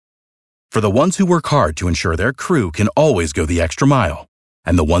For the ones who work hard to ensure their crew can always go the extra mile,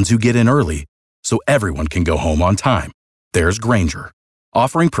 and the ones who get in early so everyone can go home on time, there's Grainger,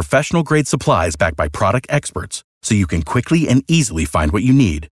 offering professional-grade supplies backed by product experts so you can quickly and easily find what you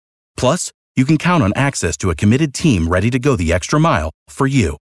need. Plus, you can count on access to a committed team ready to go the extra mile for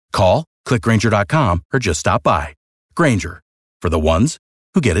you. Call, click Grainger.com, or just stop by. Grainger, for the ones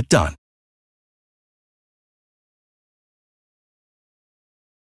who get it done.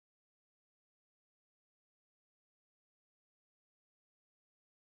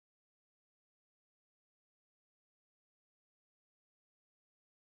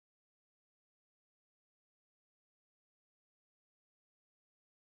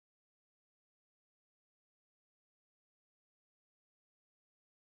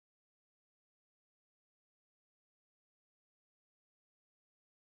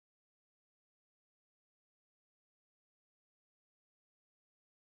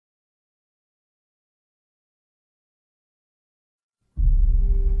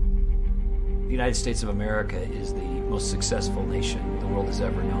 The United States of America is the most successful nation the world has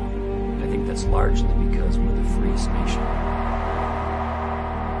ever known. And I think that's largely because we're the freest nation.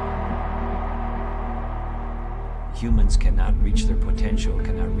 Humans cannot reach their potential,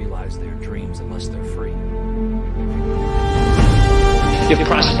 cannot realize their dreams unless they're free. If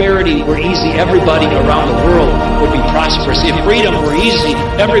prosperity were easy, everybody around the world would be prosperous. If freedom were easy,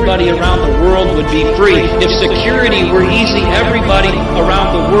 everybody around the world would be free. If security were easy, everybody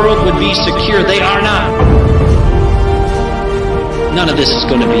around the world would be secure. They are not. None of this is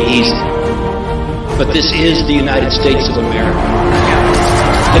going to be easy. But this is the United States of America.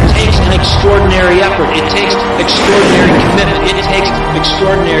 It takes an extraordinary effort. It takes extraordinary commitment. It takes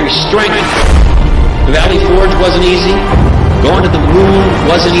extraordinary strength. The Valley Forge wasn't easy. Going to the moon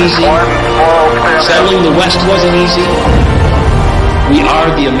wasn't easy. Settling the West wasn't easy. We are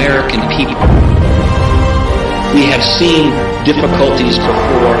the American people. We have seen difficulties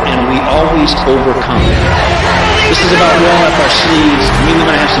before, and we always overcome them. This is about rolling up our sleeves. I mean, we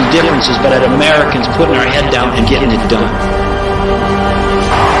might have some differences, but at Americans putting our head down and getting it done.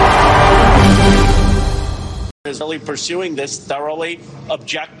 Is really pursuing this thoroughly,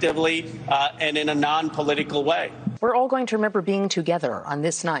 objectively, and in a non-political way. We're all going to remember being together on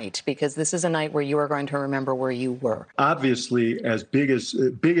this night because this is a night where you are going to remember where you were. Obviously, as big as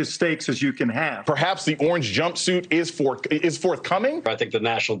stakes as you can have. Perhaps the orange jumpsuit is forthcoming. I think the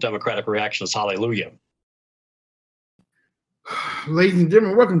national Democratic reaction is hallelujah. Ladies and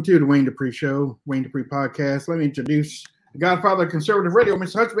gentlemen, welcome to the Wayne Dupree Show, Wayne Dupree Podcast. Let me introduce the godfather of conservative radio,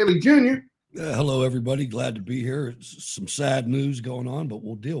 Mr. Hutch Bailey Jr. Hello, everybody. Glad to be here. It's some sad news going on, but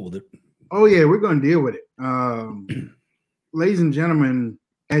we'll deal with it. Oh, yeah, we're going to deal with it. Ladies and gentlemen,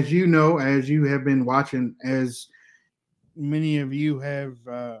 as you know, as you have been watching, as many of you have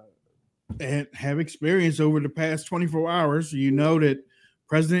experienced over the past 24 hours, you know that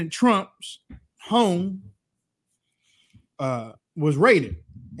President Trump's home was raided.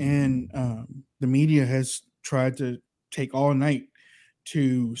 And the media has tried to take all night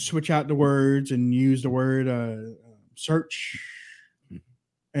to switch out the words and use the word search.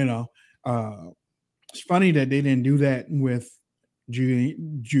 You know, it's funny that they didn't do that with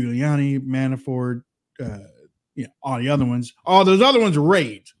Giuliani, Manafort, all the other ones. All those other ones were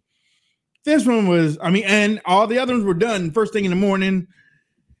raids. This one was, and all the other ones were done first thing in the morning,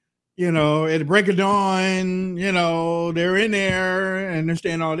 at the break of dawn, they're in there and they're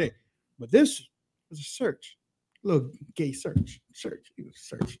staying all day. But this was a search. Little gay search.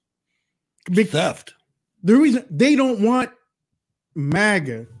 Big theft. The reason they don't want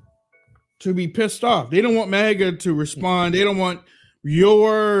MAGA to be pissed off. They don't want MAGA to respond. They don't want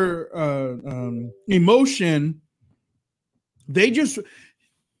your emotion. They don't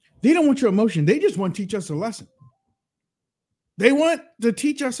want your emotion. They just want to teach us a lesson. They want to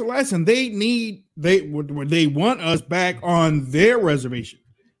teach us a lesson. They want us back on their reservation.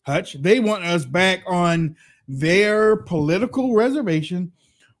 Hutch. They want us back on their political reservation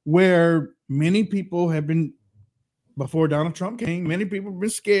where many people have been, before Donald Trump came, many people have been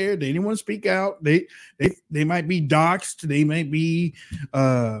scared. They didn't want to speak out. They might be doxxed. They might be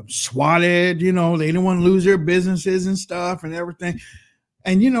swatted. They didn't want to lose their businesses and stuff and everything.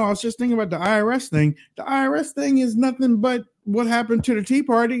 And, I was just thinking about the IRS thing. The IRS thing is nothing but what happened to the Tea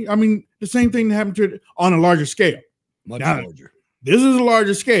Party. The same thing that happened on a larger scale. Much larger. This is a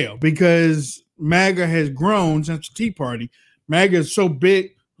larger scale because MAGA has grown since the Tea Party. MAGA is so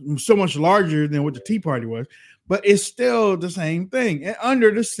big, so much larger than what the Tea Party was, but it's still the same thing and under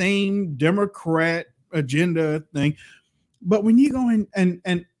the same Democrat agenda thing. But when you go in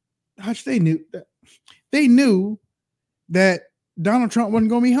and Hutch, they knew that Donald Trump wasn't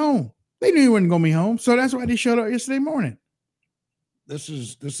going to be home. They knew he wasn't going to be home, so that's why they showed up yesterday morning. This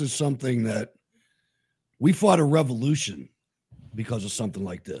is something that we fought a revolution because of something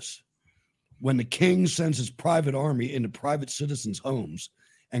like this. When the king sends his private army into private citizens' homes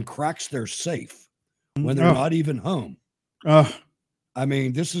and cracks their safe when they're not even home. I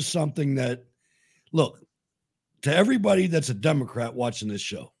mean, this is something that, look, to everybody that's a Democrat watching this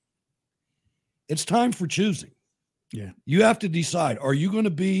show, it's time for choosing. Yeah. You have to decide, are you going to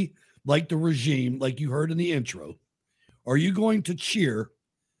be like the regime, like you heard in the intro? Are you going to cheer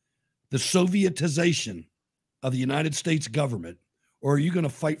the Sovietization of the United States government, or are you going to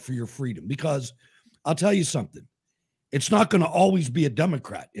fight for your freedom? Because I'll tell you something, it's not going to always be a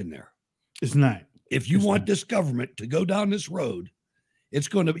Democrat in there. It's not. If you want this government to go down this road,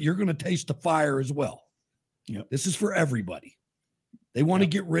 you're going to taste the fire as well. Yep. This is for everybody. They want to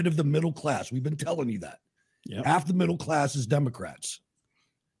get rid of the middle class. We've been telling you that. Yep. Half the middle class is Democrats.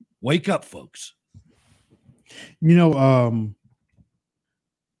 Wake up, folks. You know,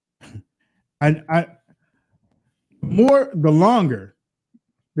 the longer,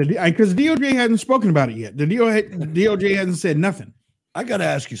 because the DOJ hasn't spoken about it yet. The DOJ hasn't said nothing. I got to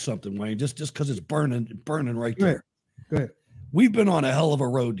ask you something, Wayne, just because it's burning right there. Go ahead. We've been on a hell of a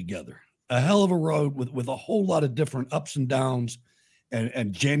road together, a hell of a road with a whole lot of different ups and downs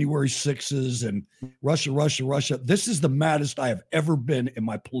and January 6s and Russia. This is the maddest I have ever been in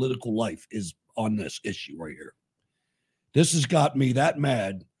my political life, is on this issue right here. This has got me that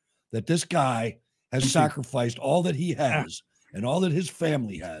mad that this guy has sacrificed all that he has and all that his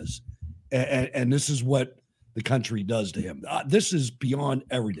family has. And this is what the country does to him. This is beyond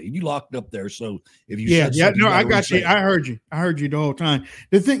everything. You locked up there. So if you said something, I got you. I heard you the whole time.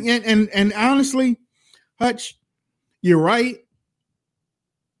 The thing, and honestly, Hutch, you're right.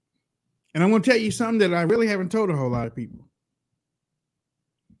 And I'm going to tell you something that I really haven't told a whole lot of people.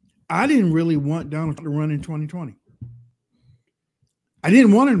 I didn't really want Donald Trump to run in 2020. I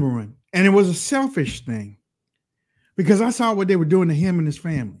didn't want him to run. And it was a selfish thing because I saw what they were doing to him and his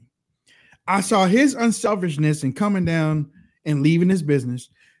family. I saw his unselfishness in coming down and leaving his business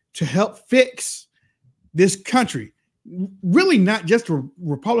to help fix this country. Really not just the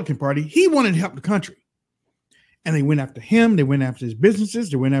Republican Party. He wanted to help the country. And they went after him. They went after his businesses.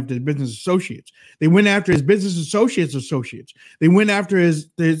 They went after his business associates. They went after his business associates. They went after his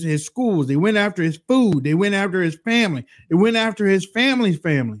schools. They went after his food. They went after his family. They went after his family's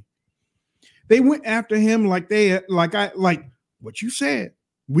family. They went after him like what you said.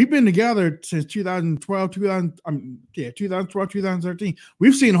 We've been together since 2012, 2013.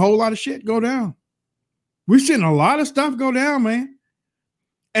 We've seen a whole lot of shit go down. We've seen a lot of stuff go down, man.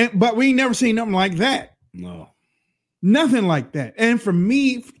 But we ain't never seen nothing like that. No. Nothing like that. And for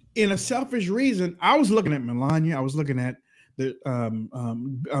me, in a selfish reason, I was looking at Melania. I was looking at the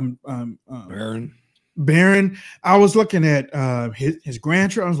Barron. I was looking at his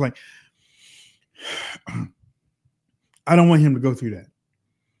grandchild. I was like, I don't want him to go through that.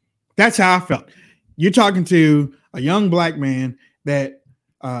 That's how I felt. You're talking to a young black man that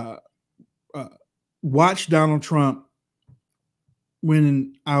watched Donald Trump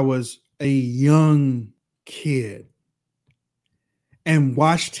when I was a young kid and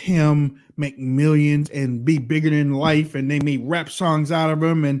watched him make millions and be bigger than life, and they made rap songs out of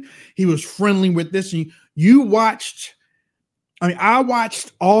him, and he was friendly with this. And I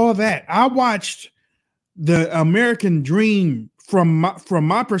watched all that. I watched the American dream from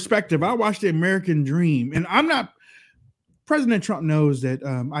my perspective. I watched the American dream, and President Trump knows that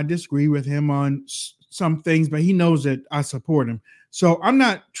I disagree with him on some things, but he knows that I support him. So I'm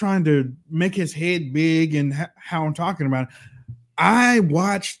not trying to make his head big and how I'm talking about it. I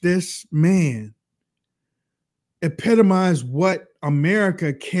watched this man epitomize what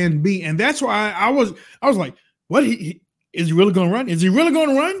America can be. And that's why I was like, what? Is he really going to run? Is he really going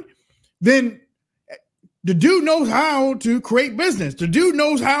to run? Then the dude knows how to create business. The dude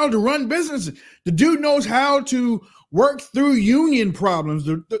knows how to run businesses. The dude knows how to work through union problems.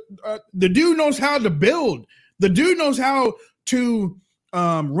 The dude knows how to build. The dude knows how to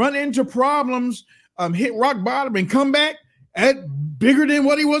run into problems, hit rock bottom and come back at bigger than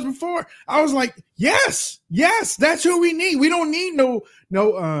what he was before. I was like, yes, that's who we need. We don't need no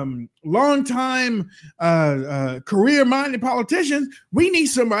long time career-minded politicians. We need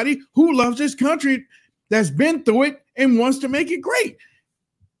somebody who loves this country, that's been through it and wants to make it great.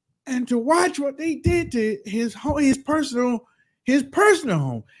 And to watch what they did to his personal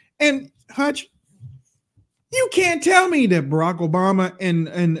home. And Hutch, you can't tell me that Barack Obama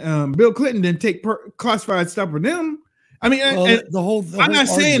and Bill Clinton didn't take classified stuff with them. I mean, I'm not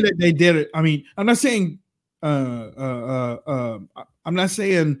saying that they did it. I mean, I'm not saying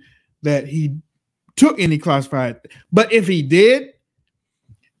that he took any classified. But if he did,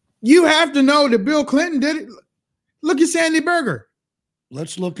 you have to know that Bill Clinton did it. Look at Sandy Berger.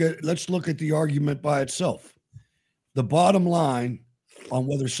 Let's look at the argument by itself. The bottom line on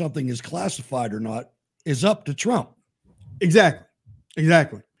whether something is classified or not is up to Trump.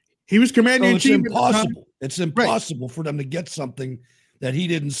 Exactly. He was commander in chief. It's impossible for them to get something that he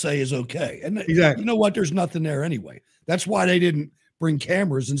didn't say is okay. And exactly. You know what? There's nothing there anyway. That's why they didn't bring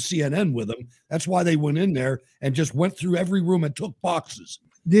cameras and CNN with them. That's why they went in there and just went through every room and took boxes.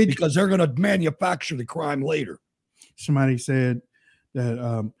 Because they're going to manufacture the crime later. Somebody said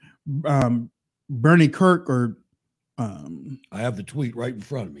that Bernie Kirk or I have the tweet right in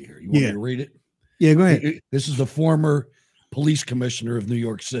front of me here. You want me to read it? Yeah, go ahead. This is the former police commissioner of New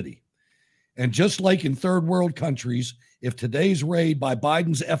York City. And just like in third world countries, if today's raid by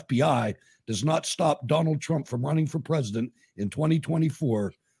Biden's FBI does not stop Donald Trump from running for president in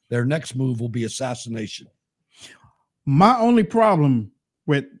 2024, their next move will be assassination. My only problem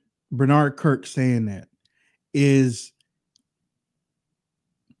with Bernard Kirk saying that is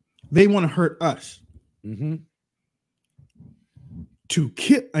they want to hurt us. Mm-hmm. To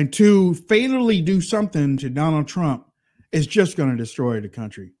kill and to fatally do something to Donald Trump is just going to destroy the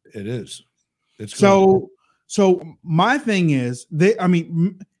country. It is. So my thing is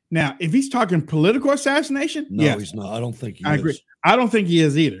now if he's talking political assassination, no, he's not. I don't think he is. I agree. I don't think he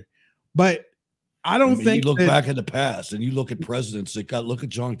is either. But I don't think you look back at the past and you look at presidents that look at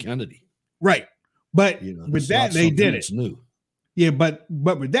John Kennedy. Right. But with that they did it. New. Yeah, but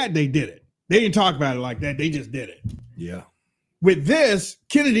with that they did it. They didn't talk about it like that. They just did it. Yeah. With this,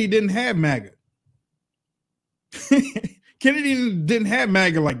 Kennedy didn't have MAGA. Kennedy didn't have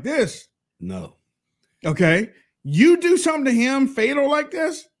MAGA like this. No. Okay. You do something to him fatal like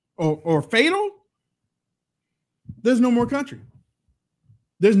this or fatal, there's no more country.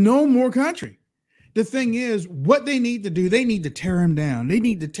 There's no more country. The thing is, what they need to do, they need to tear him down. They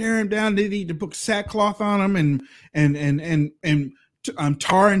need to tear him down. They need to put sackcloth on him and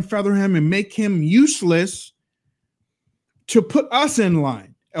tar and feather him and make him useless to put us in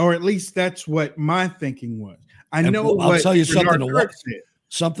line, or at least that's what my thinking was. I'll tell you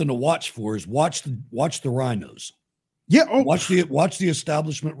something to watch for is watch the rhinos. Yeah, watch the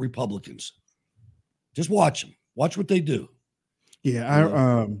establishment Republicans. Just watch them. Watch what they do.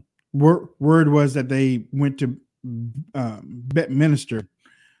 Yeah, word was that they went to Bedminster.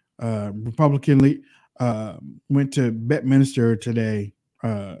 Republican went to Bedminster today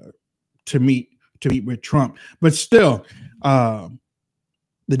to meet with Trump, but still, the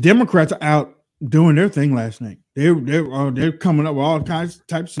Democrats are out doing their thing last night. They're coming up with all kinds of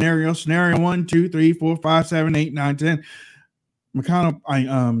type scenarios. Scenario 1, 2, 3, 4, 5, 7, 8, 9, 10.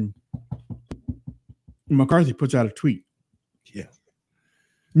 McCarthy puts out a tweet. Yeah.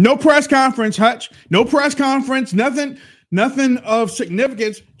 No press conference, Hutch. No press conference. Nothing of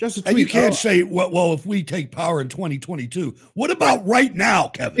significance. Just a tweet. And you can't say, well, if we take power in 2022, what about right now,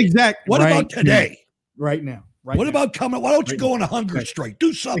 Kevin? Exactly. What about today? Right now. What about coming? Why don't you go on a hunger strike?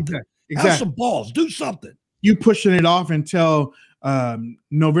 Do something. Exactly. Have some balls. Do something. You pushing it off until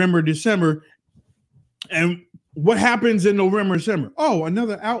November, December. And what happens in November, December? Oh,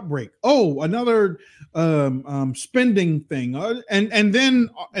 another outbreak. Oh, another spending thing. And then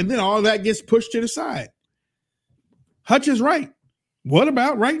all that gets pushed to the side. Hutch is right. What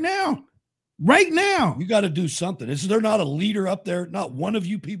about right now? Right now. You got to do something. Is there not a leader up there? Not one of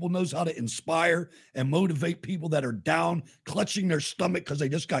you people knows how to inspire and motivate people that are down, clutching their stomach because they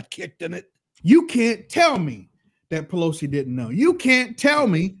just got kicked in it? You can't tell me that Pelosi didn't know. You can't tell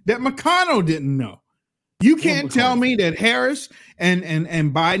me that McConnell didn't know. You can't tell me that Harris and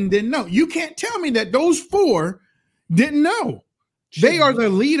Biden didn't know. You can't tell me that those four didn't know. They are the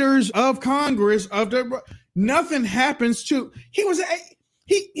leaders of Congress. Nothing happens to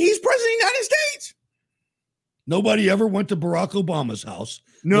he's president of the United States. Nobody ever went to Barack Obama's house.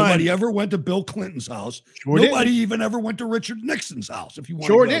 Nobody ever went to Bill Clinton's house. Nobody even ever went to Richard Nixon's house. If you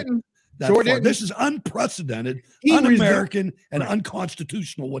want to didn't. This is unprecedented, un-American, and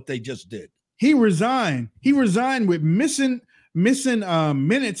unconstitutional what they just did. He resigned. He resigned with missing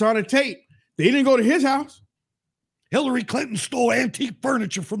minutes on a tape. They didn't go to his house. Hillary Clinton stole antique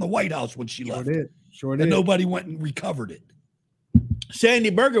furniture from the White House when she left. Sure did. And nobody went and recovered it. Sandy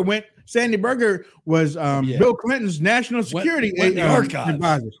Berger was Bill Clinton's national security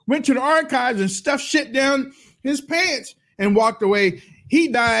archives. Went to the archives and stuffed shit down his pants and walked away. He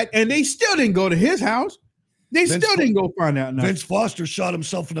died, and they still didn't go to his house. They still didn't go find out nothing. Vince Foster shot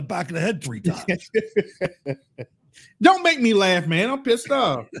himself in the back of the head 3 times. Don't make me laugh, man. I'm pissed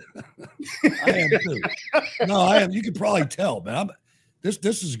off. I am too. No, I am. You can probably tell, man.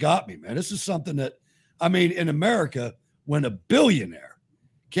 This has got me, man. This is something that, I mean, in America, when a billionaire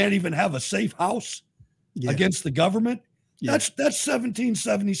can't even have a safe house against the government, that's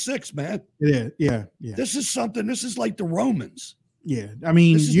 1776, man. Yeah. This is something. This is like the Romans. Yeah, I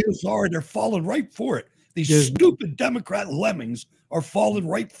mean, bizarre. They're falling right for it. These stupid Democrat lemmings are falling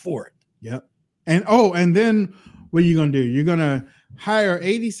right for it. Yep. And then what are you going to do? You're going to hire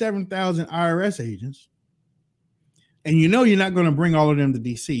 87,000 IRS agents. And you're not going to bring all of them to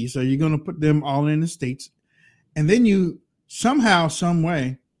DC. So you're going to put them all in the states. And then you somehow, some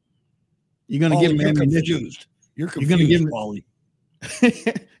way, you're going to give them ammunition. You're confused, Paulie.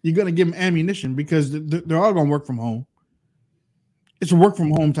 You're going to give them ammunition because they're all going to work from home. It's a work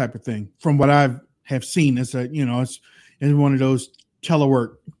from home type of thing from what I have seen. It's it's one of those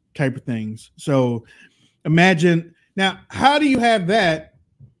telework type of things. So imagine now, how do you have that?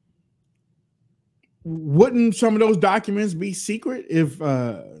 Wouldn't some of those documents be secret if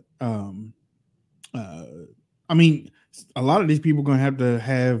I mean, a lot of these people are going to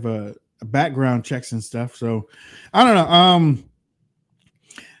have background checks and stuff. So I don't know.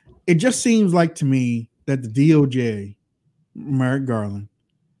 It just seems like to me that the DOJ, Merrick Garland,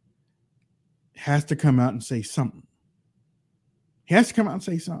 has to come out and say something. He has to come out and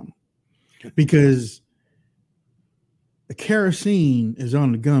say something because the kerosene is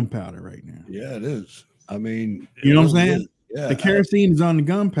on the gunpowder right now. Yeah, it is. I mean, you know what I'm saying? Yeah, the kerosene is on the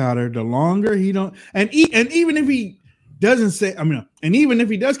gunpowder. The longer he don't, and even if he doesn't say, and even if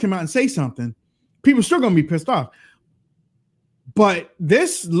he does come out and say something, people are still going to be pissed off. But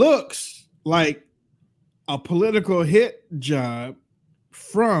this looks like a political hit job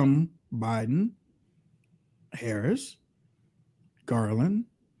from Biden, Harris, Garland,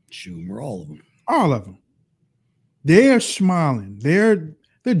 Schumer, all of them. All of them. They're smiling. They're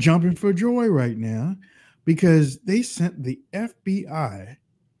jumping for joy right now because they sent the FBI.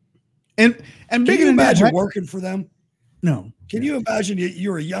 And can you imagine working for them? No. Can you imagine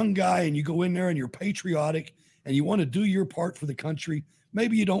you're a young guy and you go in there and you're patriotic and you want to do your part for the country?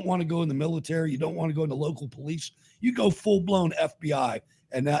 Maybe you don't want to go in the military. You don't want to go in the local police. You go full-blown FBI,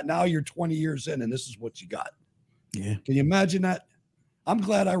 and now you're 20 years in, and this is what you got. Yeah. Can you imagine that? I'm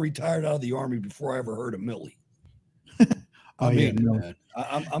glad I retired out of the Army before I ever heard of Millie. Man,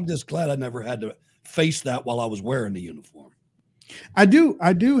 I'm just glad I never had to face that while I was wearing the uniform. I do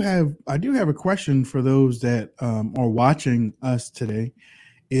have a question for those that are watching us today.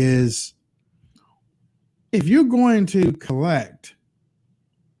 Is if you're going to collect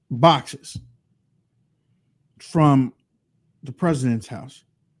boxes from the president's house,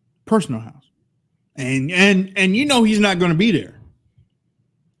 personal house, and he's not going to be there,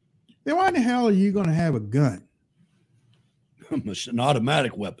 then why the hell are you going to have a gun? An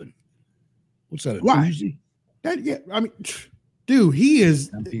automatic weapon. What's that? Why? Dude, he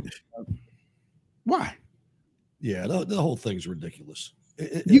is. Why? Yeah, the whole thing's ridiculous.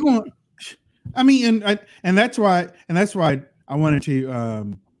 You going? And that's why I wanted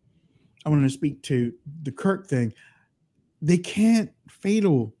to speak to the Kirk thing. They can't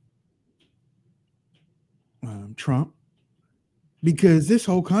fatal Trump because this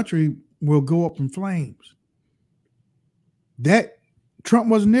whole country will go up in flames. That Trump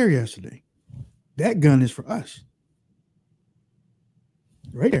wasn't there yesterday. That gun is for us.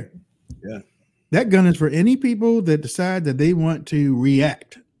 Right there. Yeah. That gun is for any people that decide that they want to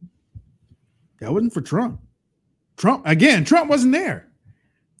react. That wasn't for Trump. Trump wasn't there.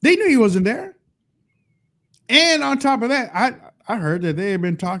 They knew he wasn't there. And on top of that, I heard that they had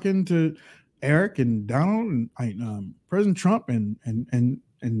been talking to Eric and Donald and President Trump and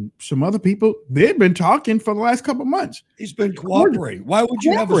some other people. They've been talking for the last couple of months. He's been cooperating. Why would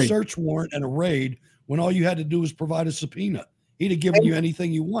you have a search warrant and a raid when all you had to do was provide a subpoena? He'd have given you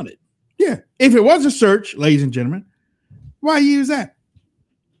anything you wanted. Yeah. If it was a search, ladies and gentlemen, why use that?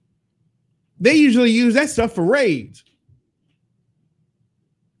 They usually use that stuff for raids.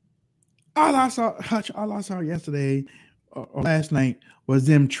 All I saw yesterday or last night was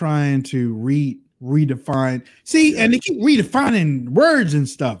them trying to redefine. See, and they keep redefining words and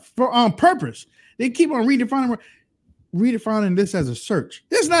stuff on purpose. They keep on redefining this as a search.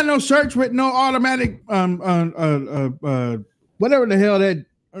 There's not no search with no automatic whatever the hell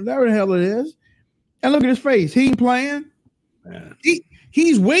it is. And look at his face. He ain't playing. Man.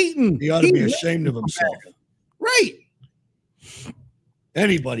 He's waiting. He ought to be ashamed of himself. Right.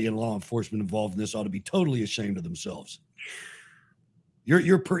 Anybody in law enforcement involved in this ought to be totally ashamed of themselves.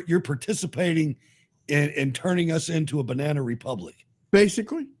 You're participating in turning us into a banana republic.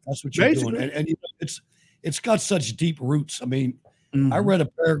 Basically, that's what you're doing, and it's got such deep roots. I mean, I read a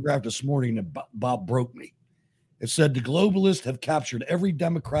paragraph this morning that Bob broke me, It said the globalists have captured every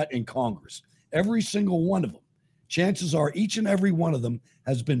Democrat in Congress, every single one of them. Chances are each and every one of them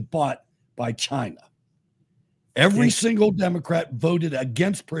has been bought by China. Every single Democrat voted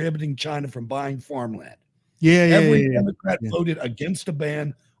against prohibiting China from buying farmland. Every Democrat voted against a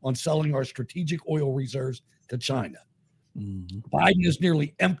ban on selling our strategic oil reserves to China. Biden has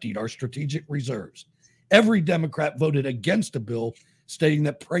nearly emptied our strategic reserves. Every Democrat voted against a bill stating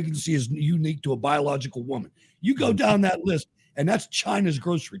that pregnancy is unique to a biological woman. You go down that list, and that's China's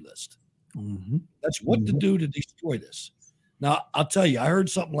grocery list. That's what to do to destroy this. Now, I'll tell you, I heard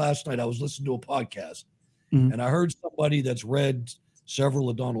something last night. I was listening to a podcast, and I heard somebody that's read several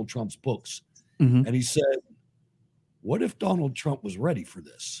of Donald Trump's books, and he said, what if Donald Trump was ready for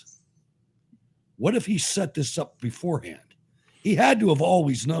this? What if he set this up beforehand? He had to have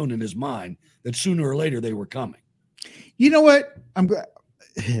always known in his mind that sooner or later they were coming. You know what? I'm glad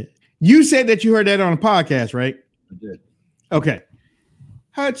you said that you heard that on a podcast, right? I did. Okay.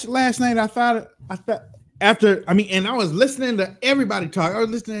 Hutch, last night I thought after, and I was listening to everybody talk. I was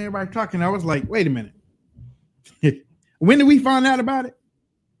listening to everybody talking. I was like, wait a minute. When did we find out about it?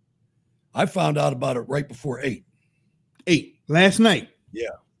 I found out about it right before 8. 8 last night. Yeah.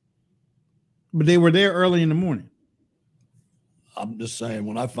 But they were there early in the morning. I'm just saying,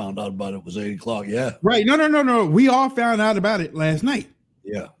 when I found out about it, it was 8 o'clock. Yeah. Right. No. We all found out about it last night.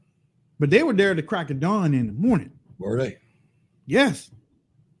 Yeah. But they were there at the crack of dawn in the morning. Were they? Yes.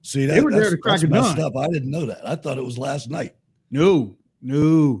 See, they were there at the crack of dawn. Up. I didn't know that. I thought it was last night. No.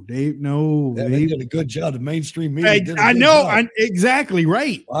 They did a good job. The mainstream media. I know. Exactly.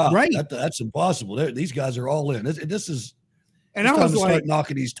 Right. Wow, right. That's impossible. These guys are all in. This is. And I was like, start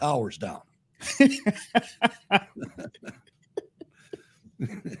knocking these towers down.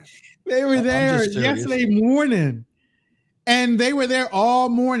 They were there yesterday morning, and they were there all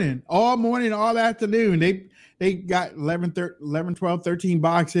morning, all afternoon. They got 11, 12, 13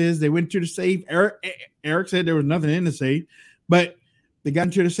 boxes. They went to the safe. Eric said there was nothing in the safe, but they got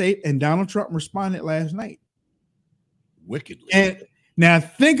into the safe, and Donald Trump responded last night. Wickedly. And now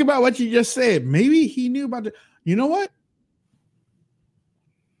think about what you just said. Maybe he knew about it. You know what?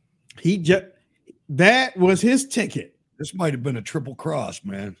 That was his ticket. This might have been a triple cross,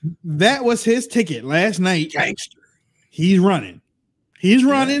 man. That was his ticket last night. Gangster. He's running.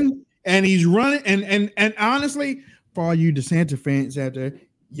 And he's running. And honestly, for all you DeSantis fans out there,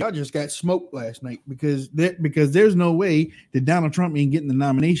 y'all just got smoked last night because there's no way that Donald Trump ain't getting the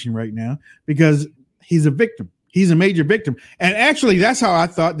nomination right now because he's a victim. He's a major victim. And actually, that's how I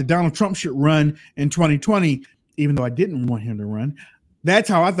thought that Donald Trump should run in 2020, even though I didn't want him to run. That's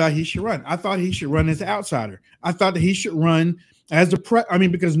how I thought he should run. I thought he should run as an outsider. I thought that he should run as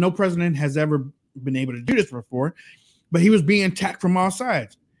because no president has ever been able to do this before, but he was being attacked from all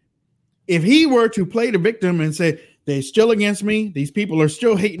sides. If he were to play the victim and say, they're still against me, these people are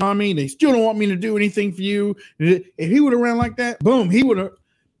still hating on me, they still don't want me to do anything for you. If he would have ran like that, boom,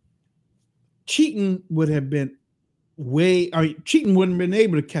 cheating would have been cheating wouldn't have been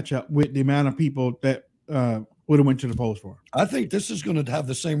able to catch up with the amount of people that, would have went to the polls for. I think this is going to have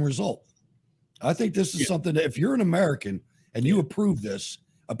the same result. I think this is something that if you're an American and you approve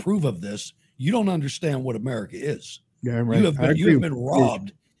of this, you don't understand what America is. Yeah, right. You have been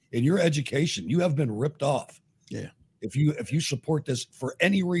robbed in your education. You have been ripped off. Yeah. If you support this for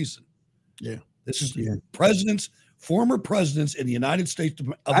any reason. Yeah. This is former presidents in the United States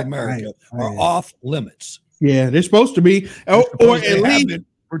of America are off limits. Yeah, they're supposed to be, or at least.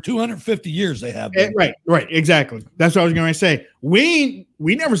 For 250 years, they have been. Right, exactly. That's what I was going to say. We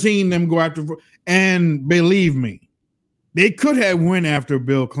never seen them go after, and believe me, they could have went after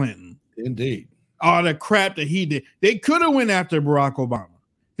Bill Clinton. Indeed. All the crap that he did. They could have went after Barack Obama.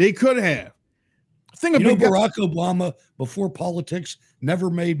 They could have. Barack Obama, before politics, never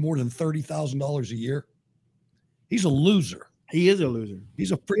made more than $30,000 a year. He's a loser. He is a loser.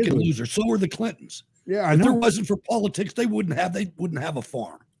 He's a freaking loser. So are the Clintons. Yeah, I know. If there wasn't for politics, they wouldn't have a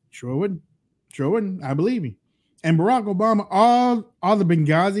farm. Sure wouldn't. I believe you. And Barack Obama, all the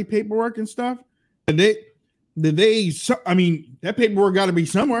Benghazi paperwork and stuff, that paperwork got to be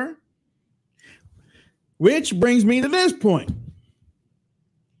somewhere. Which brings me to this point.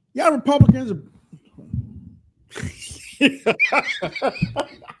 Y'all Republicans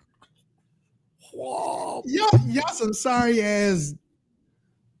y'all some sorry ass.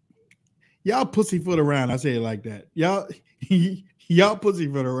 Y'all pussyfoot around. I say it like that. Y'all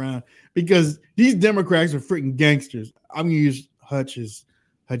pussyfoot around because these Democrats are freaking gangsters. I'm gonna use Hutch's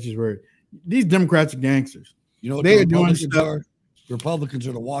word. These Democrats are gangsters. You know what they are doing stuff. Republicans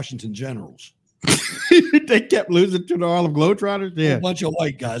are the Washington Generals. They kept losing to the Harlem Globetrotters. Yeah, a bunch of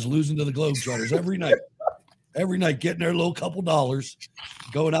white guys losing to the Globetrotters every night. Every night getting their little couple dollars,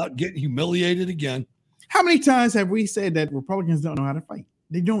 going out and getting humiliated again. How many times have we said that Republicans don't know how to fight?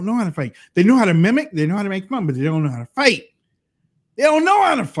 They don't know how to fight. They know how to mimic. They know how to make fun, but they don't know how to fight. They don't know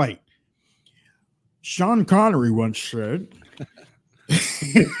how to fight. Sean Connery once said,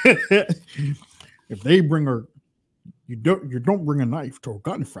 if they bring you don't bring a knife to a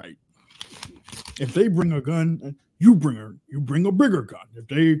gunfight. If they bring a gun, you bring a bigger gun. If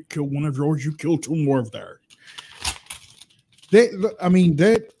they kill one of yours, you kill two more of theirs.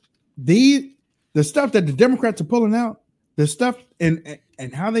 The stuff that the Democrats are pulling out, the stuff and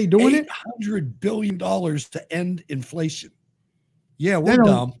how they doing it, $800 billion to end inflation. Yeah, we're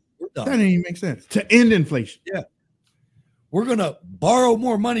dumb. That doesn't even make sense. To end inflation. Yeah. We're going to borrow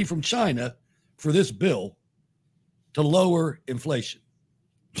more money from China for this bill to lower inflation.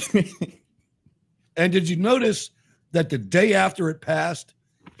 And did you notice that the day after it passed,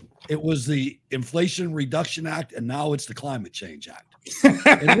 it was the Inflation Reduction Act, and now it's the Climate Change Act?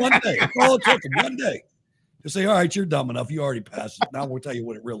 In one day. That's all it took in one day. To say, all right, you're dumb enough. You already passed it. Now we'll tell you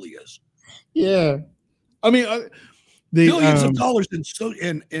what it really is. Yeah. I mean, billions of dollars in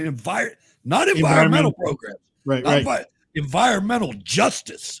environmental programs. Right. Environmental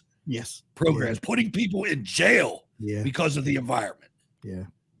justice. Yes. Programs, putting people in jail because of the environment. Yeah.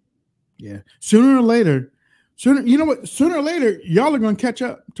 Yeah. Sooner or later, you know what? Sooner or later, y'all are going to catch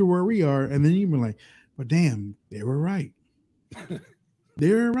up to where we are. And then you'll be like, but damn, they were right.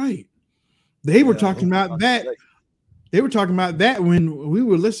 They were right. They were talking about that. They were talking about that when we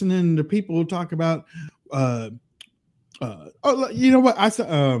were listening to people talk about, you know what? I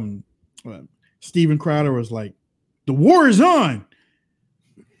saw Steven Crowder was like, the war is on.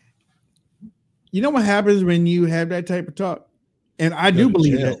 You know what happens when you have that type of talk? And I do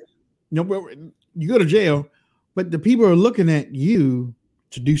believe that. You know, you go to jail, but the people are looking at you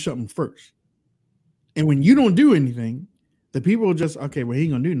to do something first. And when you don't do anything, the people will just, okay, well, he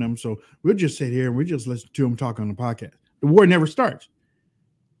ain't gonna do nothing. So we'll just sit here and we just listen to him talk on the podcast. The war never starts.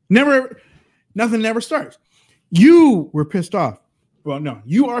 Nothing never starts. You were pissed off. Well, no,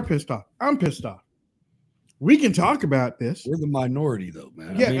 you are pissed off. I'm pissed off. We can talk about this. We're the minority, though,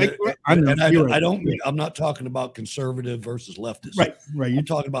 man. Yeah, I don't mean, I'm not talking about conservative versus leftist. Right. You're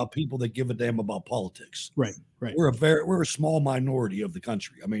talking about people that give a damn about politics. Right. We're a small minority of the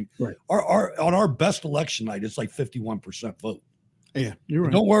country. I mean, on our best election night, it's like 51% vote. Yeah, you're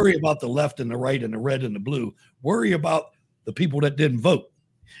right. Don't worry about the left and the right and the red and the blue. Worry about the people that didn't vote.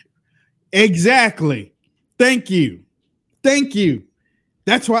 Exactly. Thank you.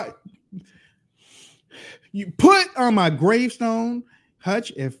 That's why. You put on my gravestone,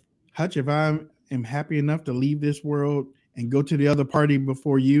 Hutch, if I am happy enough to leave this world and go to the other party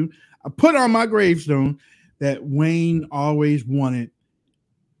before you, I put on my gravestone that Wayne always wanted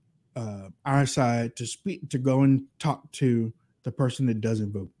our side to go and talk to the person that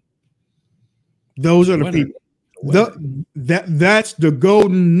doesn't vote. Those are the people. That's the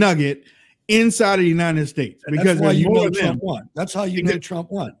golden nugget inside of the United States, because that's why you know Trump won. That's how you know Trump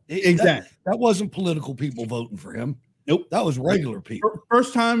won. Exactly. That wasn't political people voting for him. Nope. That was regular people.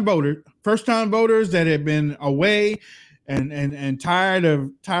 First time voters that have been away and tired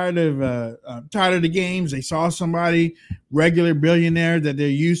of the games. They saw somebody, regular billionaire that they're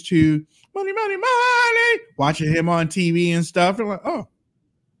used to, money, watching him on TV and stuff. And like, oh,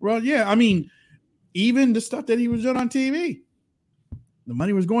 well, yeah. I mean, even the stuff that he was doing on TV. The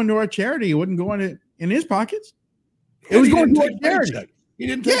money was going to our charity. It wasn't going in his pockets. It was going to our charity. He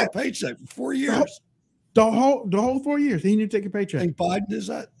didn't take a paycheck for 4 years. The whole 4 years. He didn't take a paycheck. Think Biden is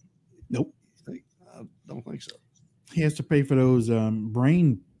that? Nope. I don't think so. He has to pay for those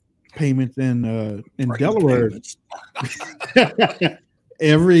brain payments in Delaware.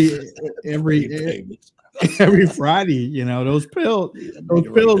 every Friday. You know, those pills.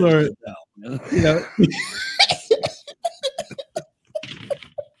 Those pills are. You know.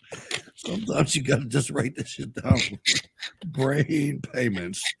 Sometimes you got to just write this shit down. Brain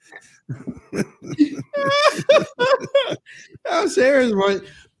payments. I'm serious, but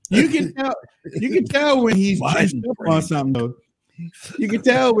you can tell when he's juiced up on something, though. You can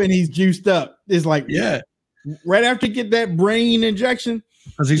tell when he's juiced up. It's like, right after you get that brain injection,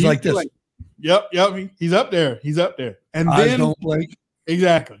 because he's like this. Yep. He's up there. And eyes then don't blink.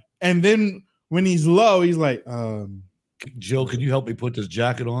 Exactly. And then when he's low, he's like, Jill, can you help me put this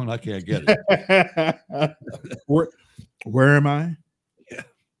jacket on? I can't get it. Where am I? Yeah.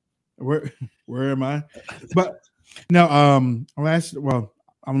 Where am I? But no, I'm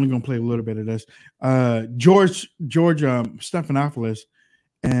only gonna play a little bit of this. George Stephanopoulos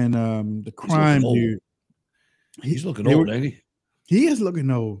and the crime dude. He's looking old, ain't he? He is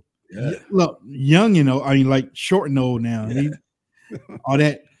looking old. look, young, I mean, like short and old now. Yeah. All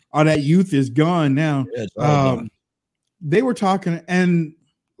that youth is gone now. Yeah, it's all gone. They were talking, and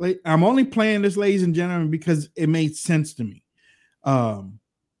like, I'm only playing this, ladies and gentlemen, because it made sense to me.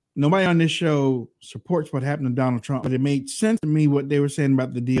 Nobody on this show supports what happened to Donald Trump, but it made sense to me what they were saying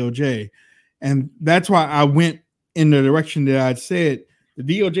about the DOJ. And that's why I went in the direction that I'd said. The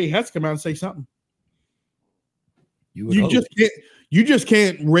DOJ has to come out and say something. You just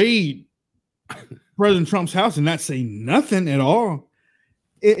can't raid President Trump's house and not say nothing at all.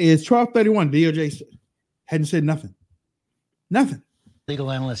 It is 12:31. DOJ hadn't said nothing. Nothing. Legal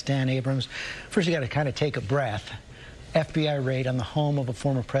analyst Dan Abrams. First, you got to kind of take a breath. FBI raid on the home of a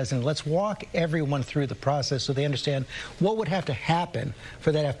former president. Let's walk everyone through the process so they understand what would have to happen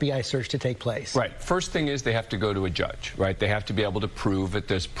for that FBI search to take place. Right. First thing is they have to go to a judge, right? They have to be able to prove that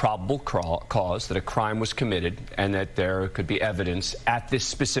there's probable cause that a crime was committed and that there could be evidence at this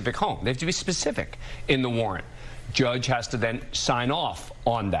specific home. They have to be specific in the warrant. Judge has to then sign off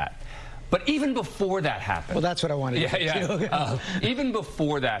on that. But even before that happened... Well, that's what I wanted to do. Even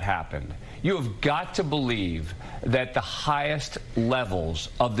before that happened, you have got to believe that the highest levels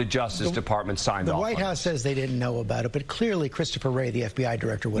of the Justice Department signed off on it. The White House says they didn't know about it, but clearly Christopher Wray, the FBI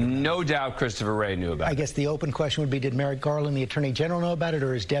director, would have. No doubt Christopher Wray knew about it. I guess the open question would be, did Merrick Garland, the Attorney General, know about it,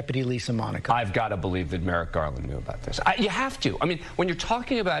 or his deputy, Lisa Monaco? I've got to believe that Merrick Garland knew about this. You have to. I mean, when you're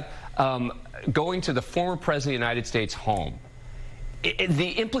talking about going to the former President of the United States home,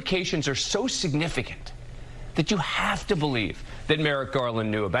 the implications are so significant that you have to believe that Merrick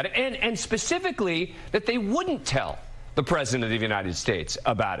Garland knew about it, and specifically that they wouldn't tell the President of the United States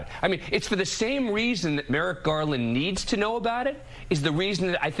about it. I mean, it's for the same reason that Merrick Garland needs to know about it, is the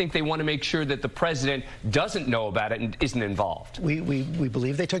reason that I think they want to make sure that the President doesn't know about it and isn't involved. We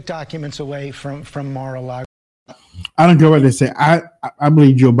believe they took documents away from Mar-a-Lago. I don't care what they say. I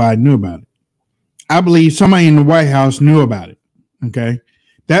believe Joe Biden knew about it. I believe somebody in the White House knew about it. Okay.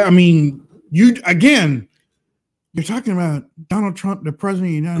 You're talking about Donald Trump, the president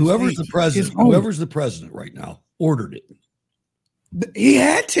of the United States. Whoever's the president right now ordered it. He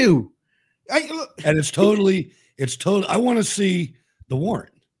had to. And it's totally, I want to see the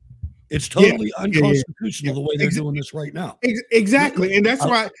warrant. It's totally unconstitutional the way they're doing this right now. Exactly. And that's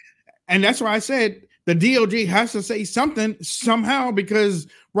why I said the DOJ has to say something somehow, because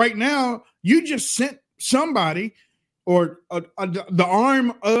right now you just sent somebody or the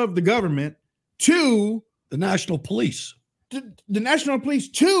arm of the government to the national police,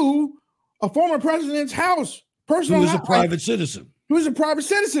 to a former president's house, who is a private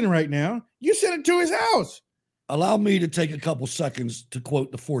citizen, right now. You sent it to his house. Allow me to take a couple seconds to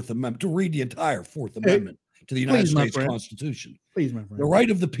quote the Fourth Amendment, to read the entire Fourth Amendment to the United States Constitution. Please, my friend. The right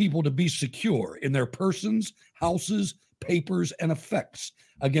of the people to be secure in their persons, houses, papers, and effects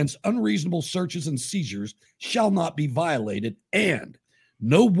against unreasonable searches and seizures shall not be violated, and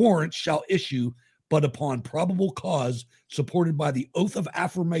no warrant shall issue but upon probable cause supported by the oath of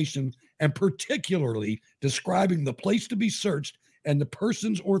affirmation and particularly describing the place to be searched and the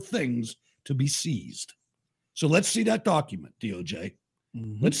persons or things to be seized. So let's see that document, DOJ.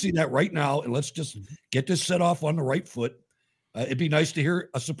 Mm-hmm. Let's see that right now, and let's just get this set off on the right foot. It'd be nice to hear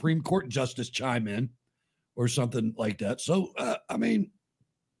a Supreme Court justice chime in or something like that. So,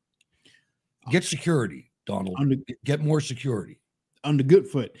 get security, Donald. Get more security. On the good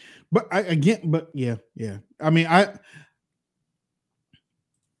foot. But yeah. I mean,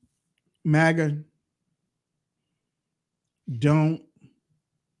 MAGA, don't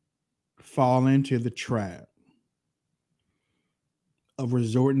fall into the trap of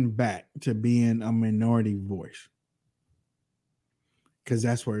resorting back to being a minority voice, because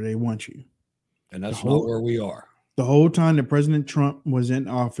that's where they want you. And that's not where we are. The whole time that President Trump was in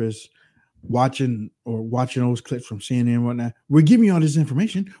office, watching those clips from CNN and whatnot, we're giving you all this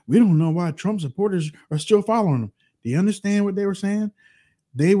information. We don't know why Trump supporters are still following him. Do you understand what they were saying?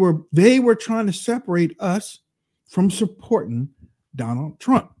 They were trying to separate us from supporting Donald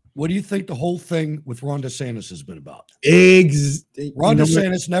Trump. What do you think the whole thing with Ron DeSantis has been about? Ron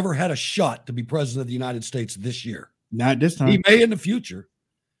DeSantis never had a shot to be president of the United States this year. Not this time. He may in the future,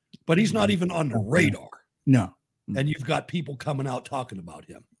 but he's not even on the radar. No. And you've got people coming out talking about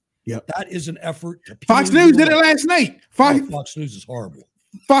him. Yep. That is an effort to Fox News did it last night. Fox News is horrible.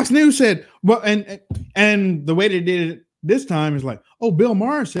 Fox News said, well, and the way they did it this time is like, oh, Bill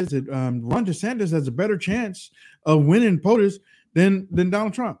Maher says that Ron DeSantis has a better chance of winning POTUS than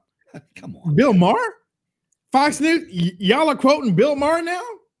Donald Trump. Come on. Bill Maher? Fox News? Y'all are quoting Bill Maher now?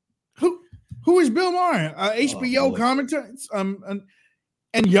 Who is Bill Maher? HBO commentator?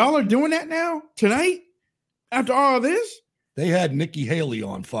 And y'all are doing that now tonight after all of this? They had Nikki Haley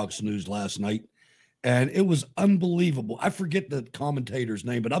on Fox News last night, and it was unbelievable. I forget the commentator's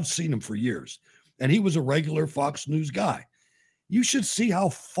name, but I've seen him for years, and he was a regular Fox News guy. You should see how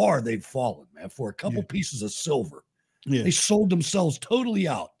far they've fallen, man, for a couple pieces of silver. Yeah. They sold themselves totally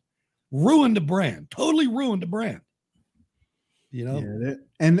out, ruined the brand, totally ruined the brand. You know,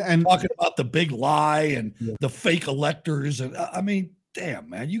 and talking about the big lie and the fake electors. And I mean, damn,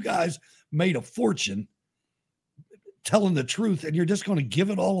 man, you guys made a fortune telling the truth, and you're just going to give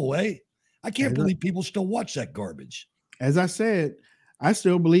it all away. I can't believe people still watch that garbage. As I said, I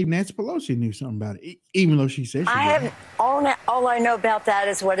still believe Nancy Pelosi knew something about it, even though she said she didn't. All I know about that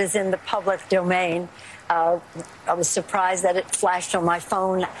is what is in the public domain. I was surprised that it flashed on my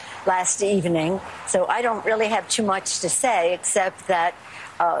phone last evening. So I don't really have too much to say, except that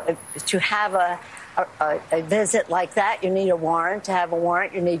to have a visit like that, you need a warrant. To have a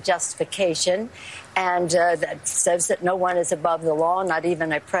warrant, you need justification. And that says that no one is above the law, not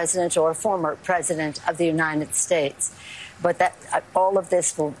even a president or a former president of the United States. But that all of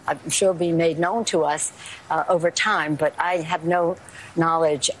this will, I'm sure, be made known to us over time. But I have no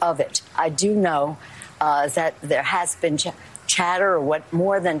knowledge of it. I do know that there has been chatter, or what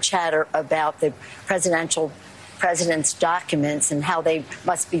more than chatter, about the president's documents and how they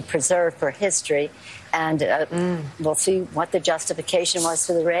must be preserved for history. And we'll see what the justification was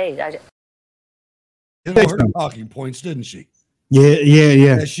for the raid. Hit all her talking points, didn't she?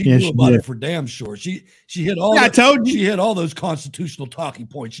 Yeah. She knew about it for damn sure. She hit all. I told you. She hit all those constitutional talking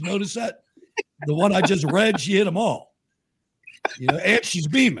points. You notice that? The one I just read, she hit them all. You know, and she's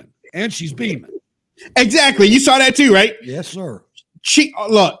beaming. Exactly. You saw that too, right? Yes, sir.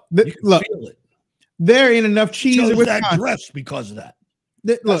 Look. Feel it. There ain't enough cheese in Wisconsin. That dress because of that.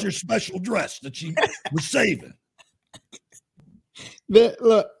 That's your special dress that she was saving.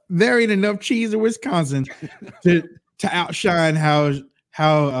 There ain't enough cheese in Wisconsin to outshine how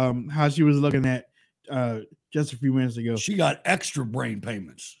she was looking at just a few minutes ago. She got extra brain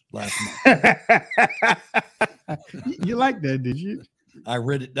payments last month. You like that, did you? I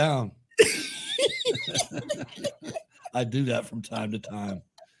read it down. I do that from time to time.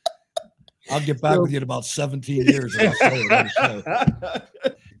 I'll get back with you in about 17 years. And I'll say it on the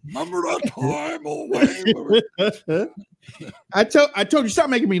show. Remember that time away? I told you, stop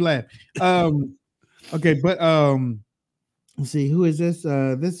making me laugh. Okay, but let's see, who is this?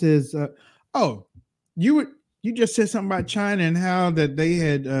 This is you just said something about China and how that they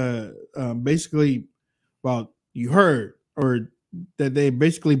had basically, well, you heard, or that they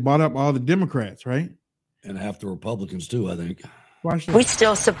basically bought up all the Democrats, right? And half the Republicans too, I think. We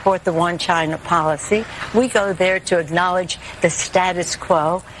still support the one China policy. We go there to acknowledge the status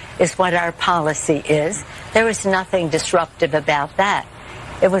quo is what our policy is. There was nothing disruptive about that.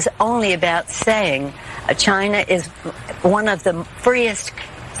 It was only about saying China is one of the freest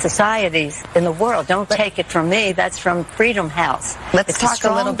societies in the world. Don't take it from me. That's from Freedom House. Let's talk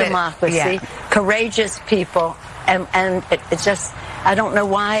a little bit. Democracy, courageous people, and it's just, I don't know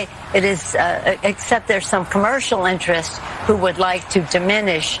why it is, except there's some commercial interest who would like to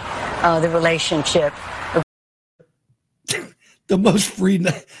diminish the relationship. The most free,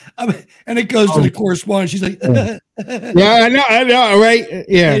 I mean, and it goes to the correspondent. She's like, yeah, I know, right?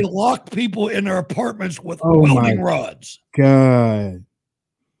 Yeah, they lock people in their apartments with welding rods. God,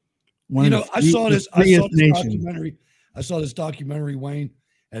 I saw this documentary. I saw this documentary, Wayne,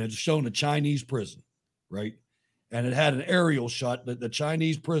 and it's showing a Chinese prison, right? And it had an aerial shot that the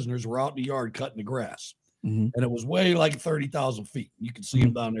Chinese prisoners were out in the yard cutting the grass. Mm-hmm. And it was way like 30,000 feet. You could see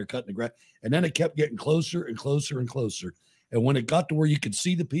them down there cutting the grass. And then it kept getting closer and closer and closer. And when it got to where you could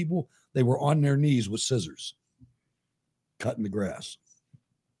see the people, they were on their knees with scissors, cutting the grass.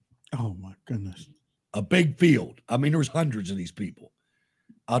 Oh, my goodness. A big field. I mean, there was hundreds of these people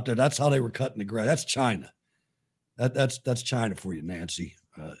out there. That's how they were cutting the grass. That's China. That's China for you, Nancy.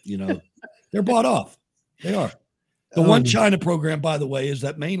 They're bought off. They are. The one China program, by the way, is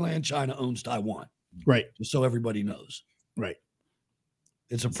that mainland China owns Taiwan. Right. Just so everybody knows. Right.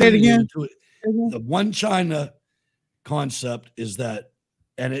 It's a Say it again. The one China concept is that,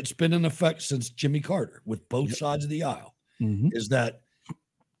 and it's been in effect since Jimmy Carter with both sides of the aisle, is that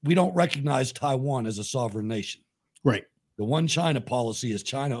we don't recognize Taiwan as a sovereign nation. Right. The one China policy is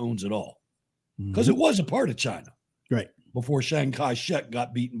China owns it all. Because it was a part of China. Right. Before Chiang Kai-shek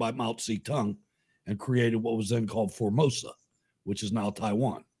got beaten by Mao Zedong and created what was then called Formosa, which is now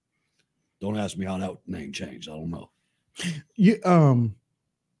Taiwan. Don't ask me how that name changed. I don't know.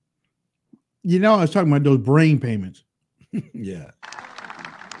 I was talking about those brain payments. Yeah.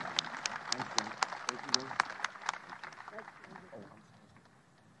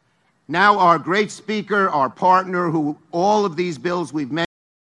 Now our great speaker, our partner, who all of these bills we've mentioned.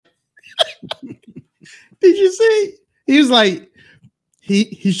 Did you see? He was like,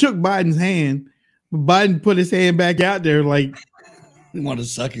 he shook Biden's hand, but Biden put his hand back out there like 1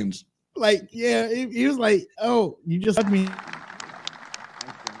 seconds. Like, yeah, he was like, oh, you just let me.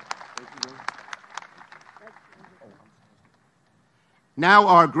 Now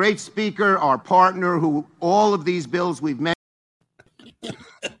our great speaker, our partner, who all of these bills we've mentioned.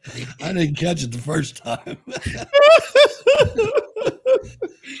 I didn't catch it the first time.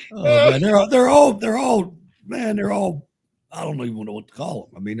 Oh man, they're all I don't even know what to call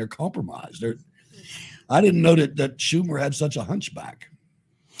them. I mean, they're compromised. I didn't know that Schumer had such a hunchback.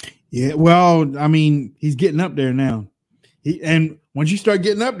 Yeah, well, I mean, he's getting up there now. And once you start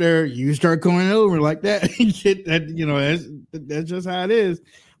getting up there, you start going over like that. That's just how it is.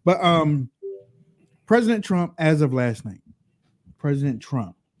 But President Trump, as of last night, President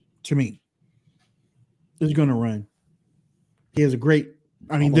Trump, to me, is going to run. He has a great.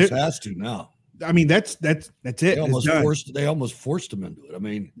 I mean, almost has to now. I mean, that's it. They almost forced him into it. I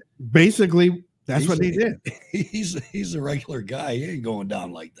mean, basically, that's what they did. He's a regular guy. He ain't going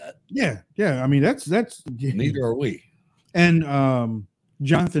down like that. Yeah. I mean, that's neither are we. And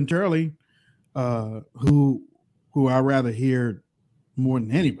Jonathan Turley, who I rather hear more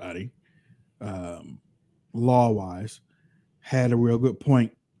than anybody, law-wise, had a real good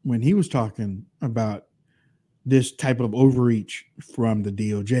point when he was talking about this type of overreach from the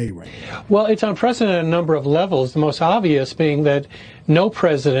DOJ right now. Well, it's unprecedented on a number of levels, the most obvious being that no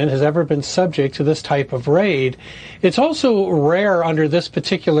president has ever been subject to this type of raid. It's also rare under this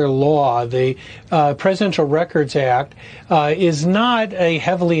particular law. The Presidential Records Act is not a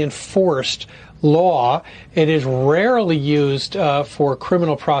heavily enforced law. It is rarely used for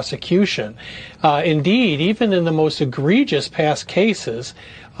criminal prosecution. Indeed, even in the most egregious past cases,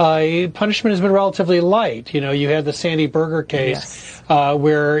 punishment has been relatively light. You know, you had the Sandy Berger case,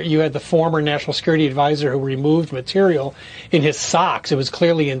 where you had the former national security advisor who removed material in his socks. It was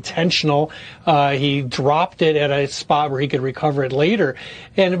clearly intentional. He dropped it at a spot where he could recover it later.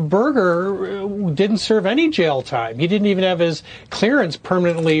 And Berger didn't serve any jail time. He didn't even have his clearance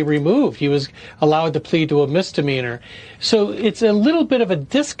permanently removed. He was allowed to plead to a misdemeanor. So it's a little bit of a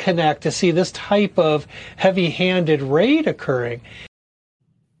disconnect to see this type of heavy-handed raid occurring.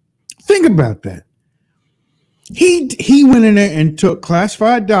 Think about that. He went in there and took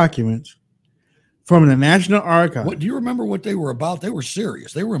classified documents from the National Archives. What do you remember what they were about? They were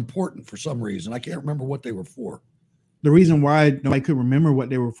serious. They were important for some reason. I can't remember what they were for. The reason why nobody could remember what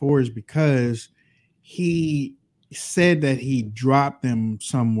they were for is because he said that he dropped them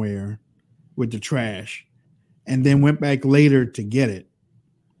somewhere with the trash and then went back later to get it,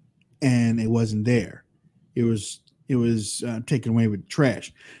 and it wasn't there. It was taken away with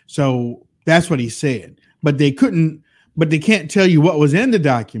trash. So that's what he said. But they can't tell you what was in the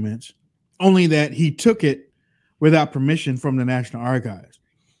documents, only that he took it without permission from the National Archives.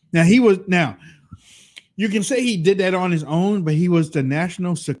 Now you can say he did that on his own, but he was the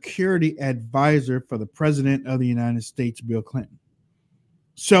national security advisor for the President of the United States, Bill Clinton.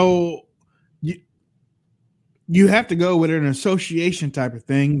 So you have to go with an association type of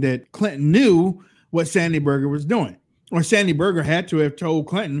thing that Clinton knew what Sandy Berger was doing. Or Sandy Berger had to have told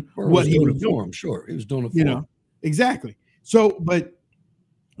Clinton what he was doing. I'm sure he was doing it for him. Exactly. So, but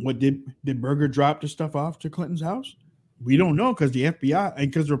what did Berger drop the stuff off to Clinton's house? We don't know because the FBI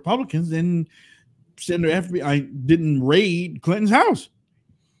and because Republicans didn't send the FBI, didn't raid Clinton's house.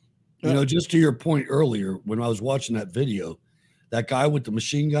 You know, just to your point earlier, when I was watching that video, that guy with the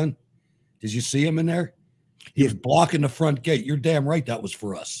machine gun, did you see him in there? He was blocking the front gate. You're damn right that was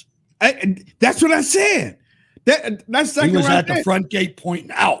for us. That's what I said. That's exactly he was right at the front gate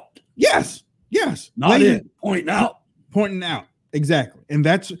pointing out. Yes. Not in, pointing out. Pointing out. Exactly. And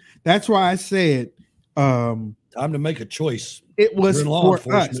that's why I said time to make a choice. It was You're in law for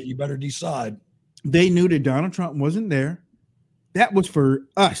enforcement. us. You better decide. They knew that Donald Trump wasn't there. That was for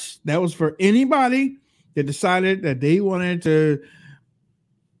us. That was for anybody that decided that they wanted to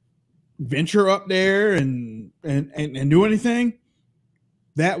venture up there and do anything.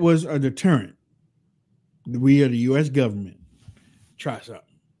 That was a deterrent. We are the U.S. government. Try something.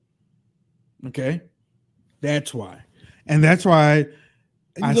 Okay? That's why. And that's why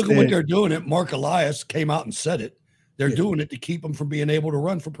and look at what they're doing. Mark Elias came out and said it. They're doing it to keep him from being able to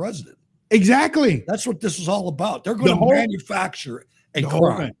run for president. Exactly. That's what this is all about. They're going to manufacture a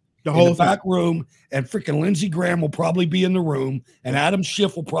crime. The whole back room, and freaking Lindsey Graham will probably be in the room, and Adam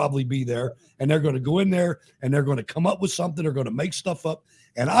Schiff will probably be there, and they're going to go in there, and they're going to come up with something. They're going to make stuff up.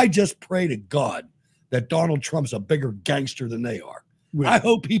 And I just pray to God that Donald Trump's a bigger gangster than they are. I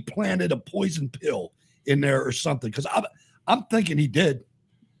hope he planted a poison pill in there or something, because I'm thinking he did.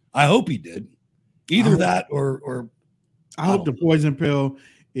 I hope he did. Either that or I hope the poison pill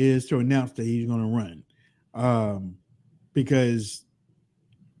is to announce that he's going to run, because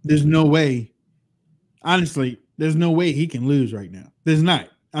there's no way. Honestly, there's no way he can lose right now. There's not.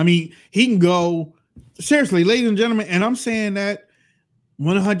 I mean, he can go. Seriously, ladies and gentlemen, and I'm saying that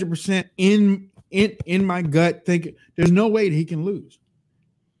 100% in my gut, thinking there's no way that he can lose.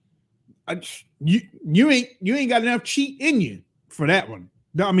 You ain't got enough cheat in you for that one.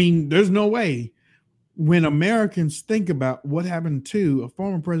 I mean, there's no way. When Americans think about what happened to a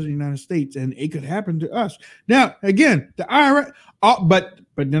former president of the United States, and it could happen to us. Now, again, the IRS, but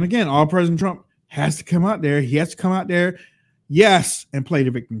then again, all President Trump has to come out there. He has to come out there, yes, and play the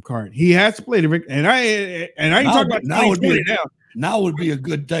victim card. He has to play the victim. And I ain't talking about now. Now would be a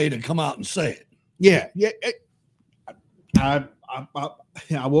good day to come out and say it. Yeah. I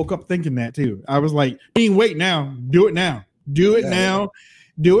woke up thinking that too. I was like, wait now, do it now, do it now.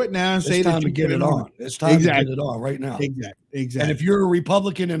 Do it now and say time to get it on. It's time to get it on right now. Exactly. And if you're a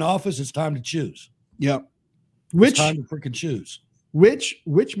Republican in office, it's time to choose. Yep. It's time to freaking choose. Which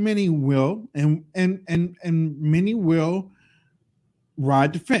many will and many will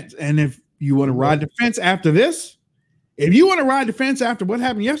ride the fence. And if you want to ride the fence after this, if you want to ride the fence after what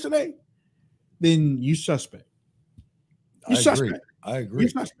happened yesterday, then you suspect. You suspect. I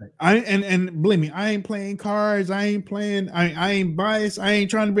agree. And believe me, I ain't playing cards. I ain't biased. I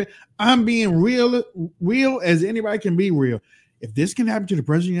ain't trying to be. I'm being real as anybody can be real. If this can happen to the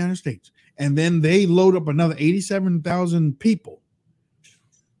president of the United States, and then they load up another 87,000 people,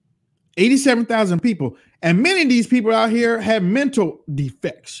 and many of these people out here have mental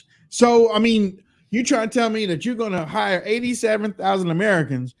defects. So, I mean, you try to tell me that you're going to hire 87,000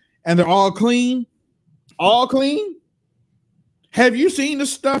 Americans and they're all clean? All clean? Have you seen the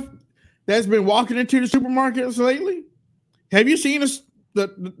stuff that's been walking into the supermarkets lately? Have you seen the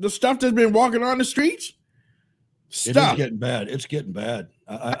stuff that's been walking on the streets? It is getting bad. It's getting bad.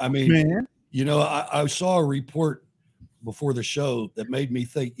 I mean, man. You know, I saw a report before the show that made me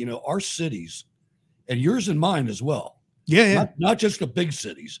think, you know, our cities, and yours and mine as well. Yeah. Not just the big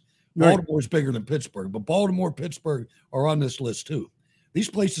cities. Baltimore's bigger than Pittsburgh, but Baltimore, Pittsburgh are on this list too. These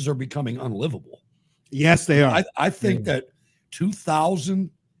places are becoming unlivable. Yes, they are. I think that 2,000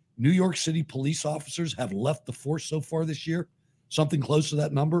 New York City police officers have left the force so far this year, something close to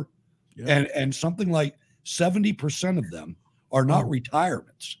that number. Yeah. And something like 70% of them are not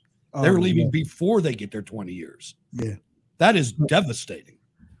retirements. They're leaving before they get their 20 years. Yeah. That is devastating.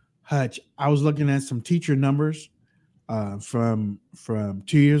 Hutch, I was looking at some teacher numbers from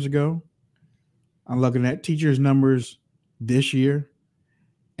 2 years ago. I'm looking at teachers' numbers this year,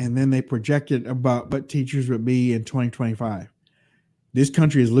 and then they projected about what teachers would be in 2025. This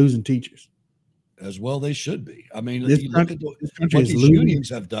country is losing teachers. As well they should be. I mean, this you country, look at this country what is these losing. unions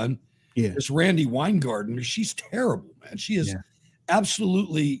have done. Yeah. This Randi Weingarten, she's terrible, man. She is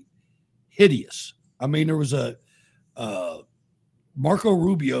absolutely hideous. I mean, there was a Marco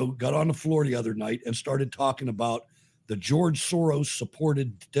Rubio got on the floor the other night and started talking about the George Soros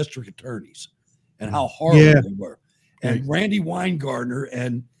supported district attorneys and how horrible they were. And Randi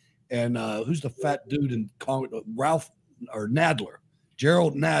Weingarten and who's the fat dude in Congress,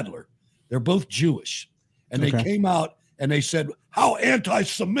 Gerald Nadler. They're both Jewish. And they came out and they said, how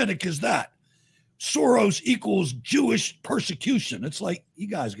anti-Semitic is that? Soros equals Jewish persecution. It's like, you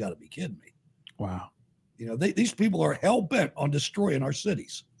guys got to be kidding me. Wow. You know, these people are hell-bent on destroying our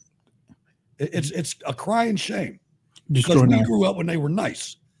cities. It's a crying shame. Because we grew up when they were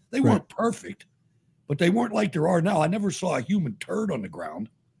nice. They weren't perfect, but they weren't like there are now. I never saw a human turd on the ground.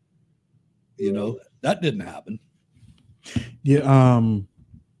 You know, that didn't happen. Yeah,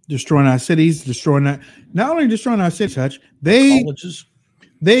 destroying our cities, not only destroying our cities, Hutch, colleges.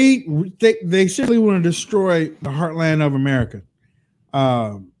 They simply want to destroy the heartland of America.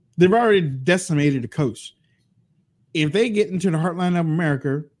 They've already decimated the coast. If they get into the heartland of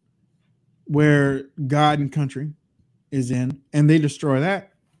America, where God and country is in, and they destroy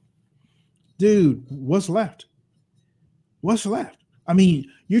that, dude, what's left? What's left? I mean,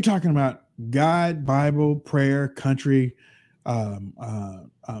 you're talking about God, Bible, prayer, country,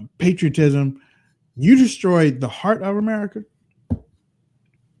 patriotism. You destroyed the heart of America,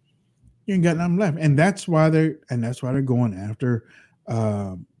 you ain't got nothing left, and that's why they're going after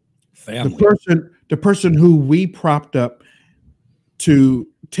family. The person who we propped up to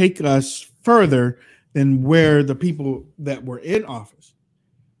take us further than where the people that were in office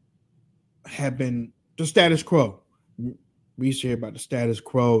have been. The status quo. We used to hear about the status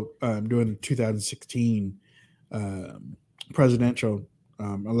quo during the 2016 presidential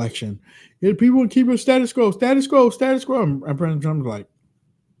election. People would keep it status quo. And President Trump was like,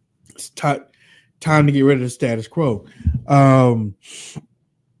 it's time to get rid of the status quo. Let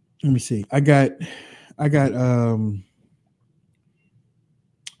me see. I got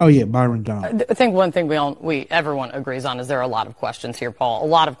Byron Donalds. I think one thing everyone agrees on is there are a lot of questions here, Paul. A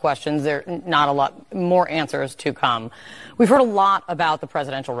lot of questions. There not a lot more answers to come. We've heard a lot about the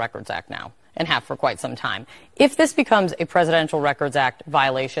Presidential Records Act now and have for quite some time. If this becomes a Presidential Records Act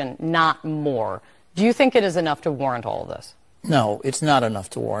violation, not more, do you think it is enough to warrant all of this? No, it's not enough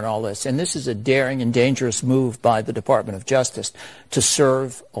to warrant all this. And this is a daring and dangerous move by the Department of Justice to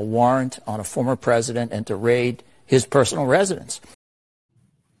serve a warrant on a former president and to raid his personal residence.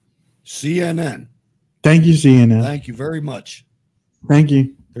 CNN. Thank you, CNN. Thank you very much. Thank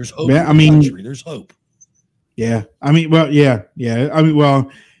you. There's hope in the country. There's hope. Yeah.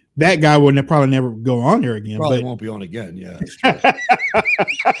 That guy wouldn't probably never go on there again. Probably won't be on again. Yeah.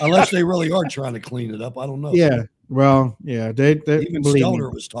 Unless they really are trying to clean it up. I don't know. Yeah. Well, yeah. They even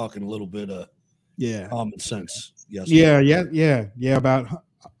Stelter was talking a little bit of common sense. Yes. Yeah. About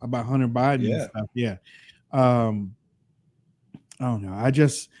Hunter Biden and stuff. Yeah. I don't know. I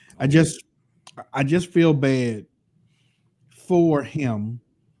just feel bad for him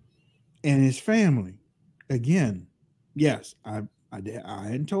and his family. Again, yes, I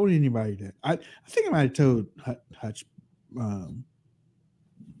hadn't told anybody that. I think I might have told Hutch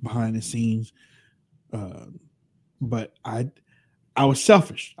behind the scenes, but I was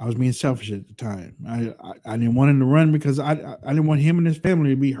selfish. I was being selfish at the time. I didn't want him to run because I didn't want him and his family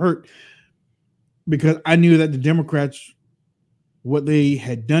to be hurt, because I knew that the Democrats, what they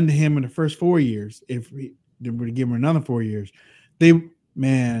had done to him in the first 4 years, if they were to give him another 4 years, they would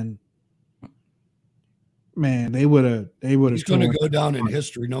have. He's going to go down in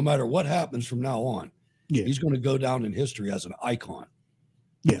history no matter what happens from now on. Yeah. He's going to go down in history as an icon.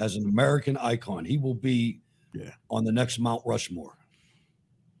 Yeah. As an American icon. He will be on the next Mount Rushmore.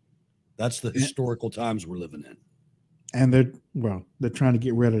 That's the historical times we're living in. And they're trying to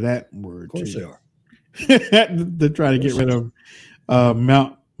get rid of that word. Of course they are. They're trying to get rid of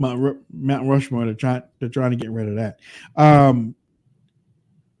Mount Rushmore. They're trying to get rid of that.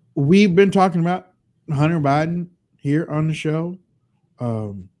 We've been talking about Hunter Biden here on the show.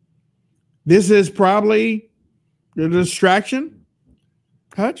 This is probably the distraction.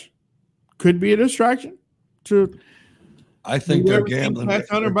 Hutch, could be a distraction to. I think they're gambling. They're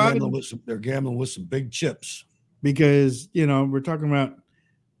gambling with some big chips, because we're talking about.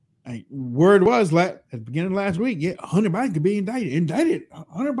 Word was at the beginning of last week, Hunter Biden could be indicted.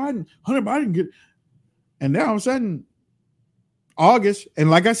 Hunter Biden could, and now all of a sudden, August,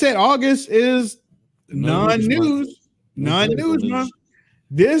 and like I said, August is non-news month.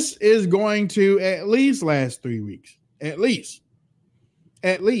 This is going to at least last 3 weeks, at least,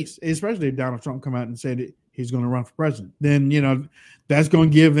 especially if Donald Trump come out and said that he's going to run for president. Then that's going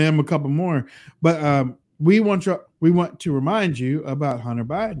to give them a couple more. But we want to remind you about Hunter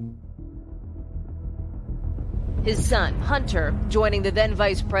Biden. His son, Hunter, joining the then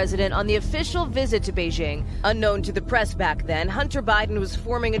vice president on the official visit to Beijing. Unknown to the press back then, Hunter Biden was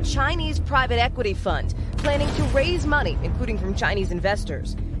forming a Chinese private equity fund, planning to raise money, including from Chinese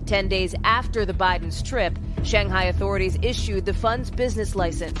investors. 10 days after the Biden's trip, Shanghai authorities issued the fund's business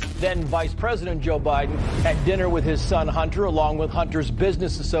license. Then Vice President Joe Biden had dinner with his son Hunter, along with Hunter's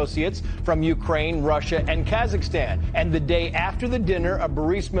business associates from Ukraine, Russia, and Kazakhstan. And the day after the dinner, a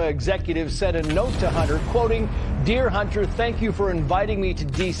Burisma executive sent a note to Hunter, quoting, "Dear Hunter, thank you for inviting me to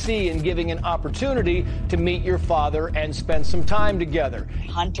D.C. and giving an opportunity to meet your father and spend some time together."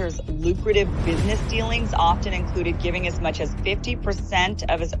 Hunter's lucrative business dealings often included giving as much as 50%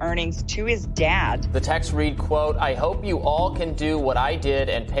 of his earnings to his dad. The text read, quote, "I hope you all can do what I did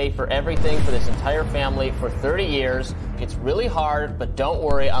and pay for everything for this entire family for 30 years. It's really hard, but don't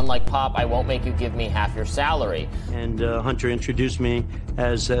worry. Unlike Pop, I won't make you give me half your salary." And Hunter introduced me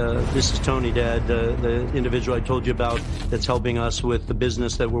as, this is Tony, Dad, the individual I told you about that's helping us with the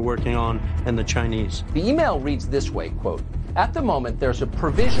business that we're working on and the Chinese. The email reads this way, quote, "At the moment, there's a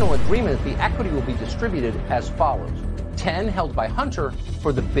provisional agreement that the equity will be distributed as follows. 10 held by Hunter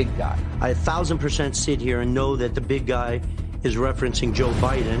for the big guy." I 1,000% sit here and know that the big guy is referencing Joe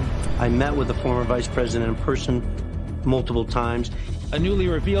Biden. I met with the former vice president in person multiple times. A newly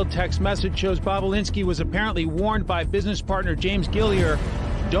revealed text message shows Bobulinski was apparently warned by business partner James Gillier,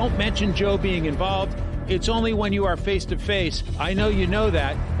 "Don't mention Joe being involved. It's only when you are face to face. I know you know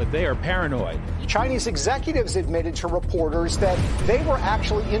that, but they are paranoid." Chinese executives admitted to reporters that they were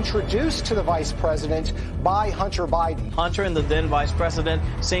actually introduced to the vice president by Hunter Biden. Hunter and the then vice president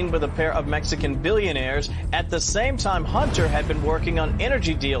seen with a pair of Mexican billionaires. At the same time, Hunter had been working on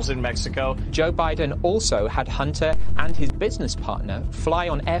energy deals in Mexico. Joe Biden also had Hunter and his business partner fly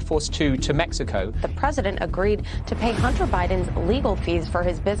on Air Force Two to Mexico. The president agreed to pay Hunter Biden's legal fees for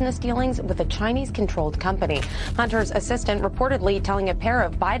his business dealings with a Chinese-controlled company. Hunter's assistant reportedly telling a pair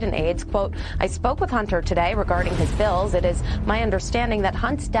of Biden aides, quote, "I spoke with Hunter today regarding his bills. It is my understanding that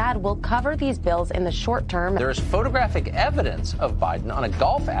Hunt's dad will cover these bills in the short term." There is photographic evidence of Biden on a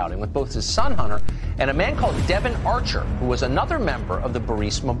golf outing with both his son Hunter and a man called Devin Archer, who was another member of the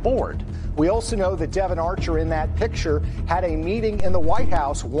Burisma board. We also know that Devin Archer in that picture had a meeting in the White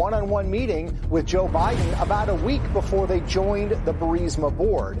House, one-on-one meeting with Joe Biden about a week before they joined the Burisma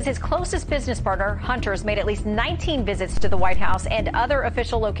board. His closest business partner, Hunter's, made at least 19 visits to the White House and other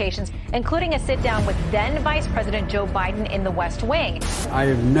official locations, including a sit-down with then Vice President Joe Biden in the West Wing. I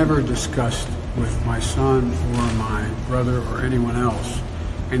have never discussed with my son or my brother or anyone else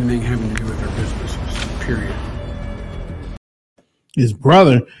anything having to do with their businesses, period. His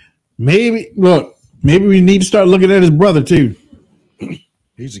brother, maybe we need to start looking at his brother too.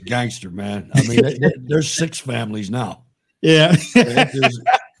 He's a gangster, man. I mean, there's 6 families now. Yeah.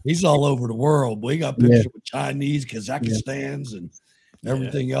 He's all over the world. We got pictures with Chinese, Kazakhstans, and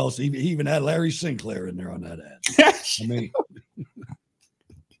everything else. He even had Larry Sinclair in there on that ad. I mean,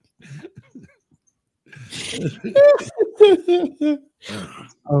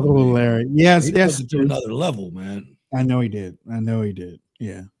 oh, Larry. Yes, he yes. took it to another level, man. I know he did.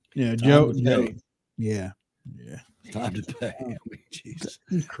 Yeah. Yeah, Joe. Yeah. Time to pay. I mean, Jesus.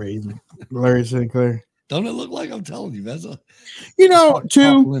 He's crazy. Larry Sinclair. Don't it look like I'm telling you? That's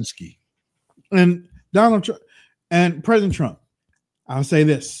Lewinsky and Donald Trump and President Trump. I'll say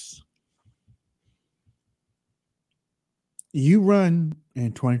this. You run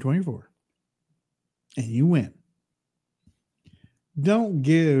in 2024 and you win. Don't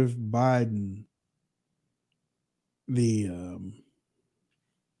give Biden the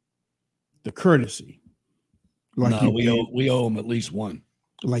courtesy. We owe him at least one.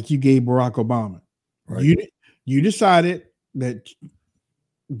 Like you gave Barack Obama. Right. You decided that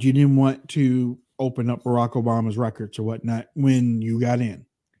you didn't want to open up Barack Obama's records or whatnot when you got in.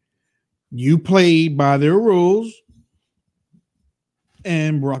 You played by their rules,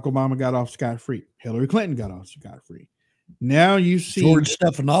 and Barack Obama got off scot-free. Hillary Clinton got off scot-free. Now you see George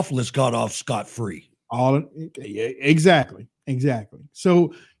Stephanopoulos got off scot-free. Exactly.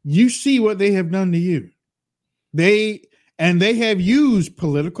 So you see what they have done to you. They have used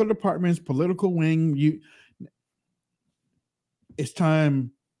political departments, political wing. It's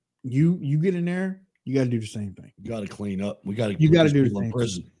time you get in there. You got to do the same thing. You got to clean up. You got to do the same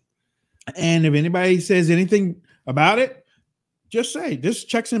prison. And if anybody says anything about it, just say this: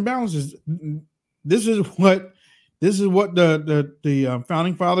 checks and balances. This is what the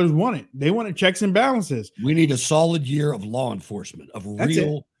founding fathers wanted. They wanted checks and balances. We need a solid year of law enforcement, of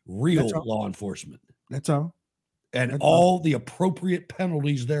real law enforcement. That's all. And all the appropriate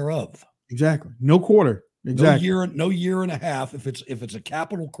penalties thereof. Exactly. No quarter. Exactly. No year and a half. If it's a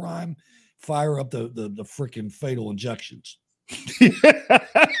capital crime, fire up the freaking fatal injections. Because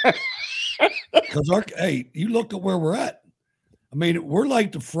you look at where we're at. I mean, we're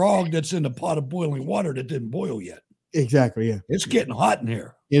like the frog that's in the pot of boiling water that didn't boil yet. Exactly. Yeah. It's getting hot in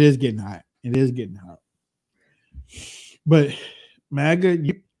here. It is getting hot. But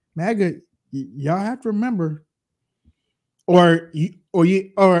MAGA, y'all have to remember, or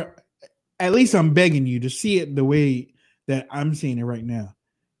at least I'm begging you to see it the way that I'm seeing it right now.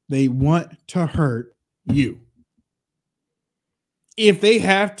 They want to hurt you. If they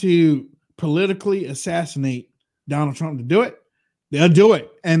have to politically assassinate Donald Trump to do it, they'll do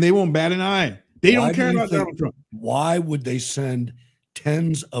it, and they won't bat an eye. They don't care about Donald Trump. Why would they send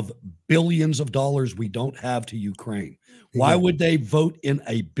tens of billions of dollars we don't have to Ukraine? Why would they vote in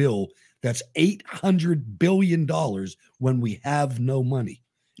a bill that's $800 billion when we have no money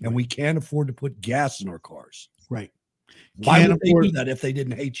and we can't afford to put gas in our cars? Right. Why would they do that if they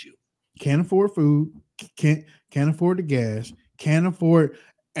didn't hate you? Can't afford food, can't afford the gas, can't afford,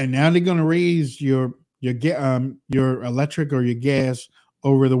 and now they're going to raise your electric or your gas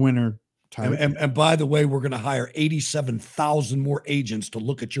over the winter time. And by the way, we're going to hire 87,000 more agents to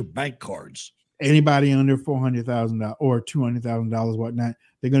look at your bank cards. Anybody under $400,000 or $200,000, whatnot,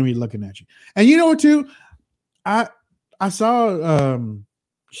 they're going to be looking at you. And you know what, too? I saw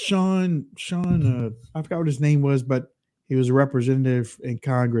Sean. I forgot what his name was, but he was a representative in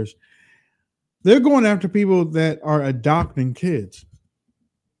Congress. They're going after people that are adopting kids.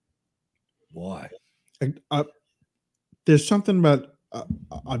 Why? There's something about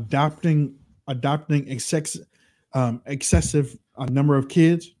adopting excessive number of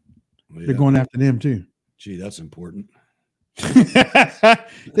kids. Yeah. They're going after them too. Gee, that's important.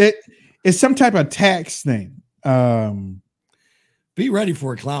 It's some type of tax thing. Be ready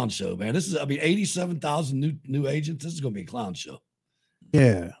for a clown show, man. 87,000 new agents. This is going to be a clown show.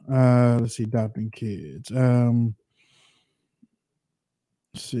 Yeah. Let's see. Adopting kids. Let's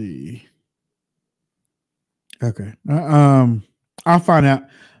see. Okay. I'll find out.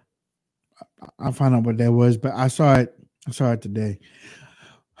 I'll find out what that was, but I saw it today.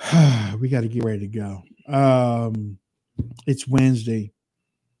 We got to get ready to go. It's Wednesday.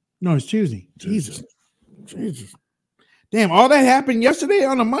 No, it's Tuesday. Jesus. Damn, all that happened yesterday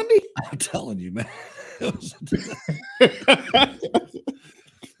on a Monday? I'm telling you, man.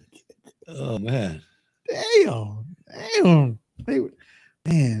 Oh man. Damn.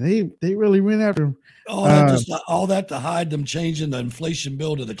 They really went after him. All that to hide them changing the inflation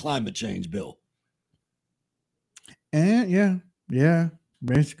bill to the climate change bill. And yeah,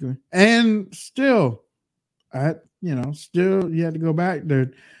 basically. And still, still you had to go back.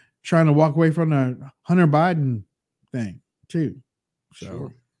 They're trying to walk away from the Hunter Biden thing too.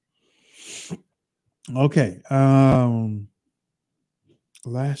 So Sure. Okay.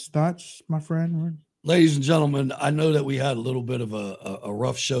 Last thoughts, my friend. Ladies and gentlemen, I know that we had a little bit of a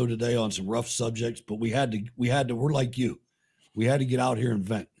rough show today on some rough subjects, but we're like you. We had to get out here and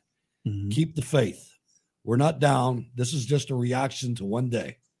vent. Mm-hmm. Keep the faith. We're not down. This is just a reaction to one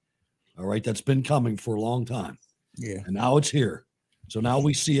day. All right. That's been coming for a long time. Yeah. And now it's here. So now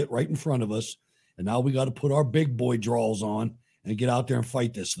we see it right in front of us. And now we got to put our big boy draws on and get out there and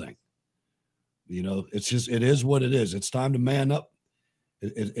fight this thing. It is what it is. It's time to man up.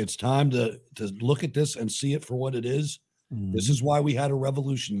 It's time to look at this and see it for what it is. Mm-hmm. This is why we had a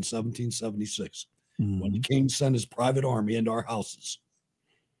revolution in 1776 when the king sent his private army into our houses.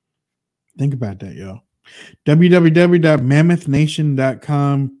 Think about that, y'all.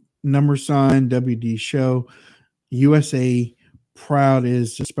 www.mammoithnation.com #WD show. USA Proud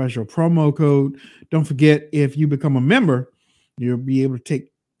is the special promo code. Don't forget, if you become a member, you'll be able to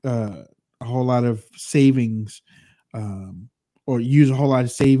take a whole lot of savings or use a whole lot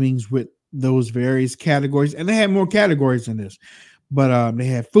of savings with those various categories. And they have more categories than this, but they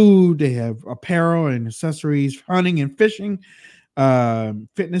have food, they have apparel and accessories, hunting and fishing,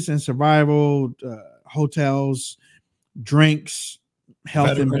 fitness and survival, hotels, drinks,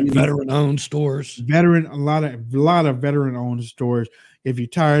 health and veteran-owned stores. A lot of veteran-owned stores. If you're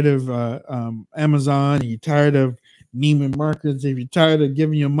tired of Amazon, you're tired of Neiman Marcus, if you're tired of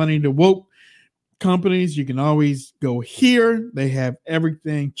giving your money to woke companies, you can always go here. They have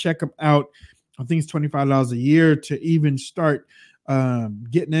everything. Check them out. I think it's $25 a year to even start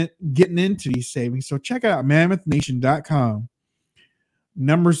getting into these savings. So check out mammoithnation.com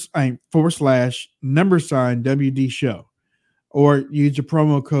 /WD show, or use the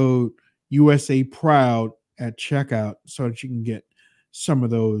promo code USA Proud at checkout so that you can get some of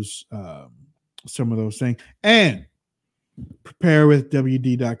those things. And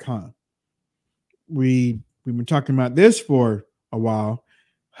preparewithwd.com. We've been talking about this for a while.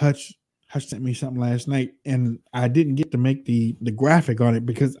 Hutch sent me something last night, and I didn't get to make the graphic on it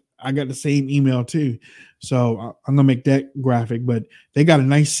because I got the same email too. So I'm gonna make that graphic. But they got a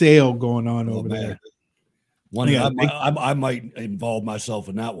nice sale going on over there. I might involve myself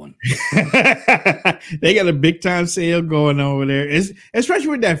in that one. They got a big time sale going over there. It's especially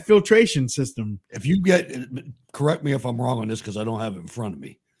with that filtration system. If you correct me if I'm wrong on this because I don't have it in front of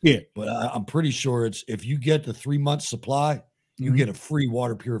me. Yeah, but I'm pretty sure it's if you get the 3-month supply, you get a free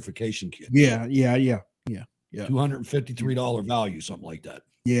water purification kit. Yeah. $253 value, something like that.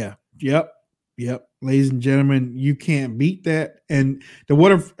 Yeah. Yep. Ladies and gentlemen, you can't beat that. And the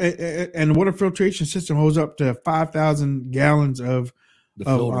water filtration system holds up to 5,000 gallons of the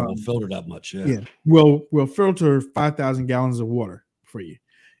filter. Will filter that much. Yeah. We'll filter 5,000 gallons of water for you,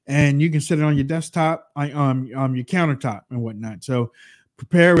 and you can set it on your desktop, on your countertop, and whatnot. So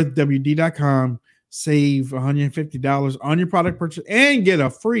preparewithwd.com, save $150 on your product purchase and get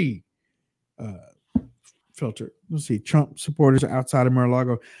a free filter. Let's see. Trump supporters are outside of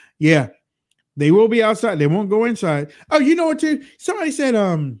Mar-a-Lago. Yeah, they will be outside. They won't go inside. Oh, you know what, too? Somebody said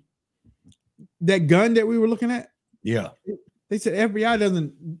that gun that we were looking at. Yeah. They said FBI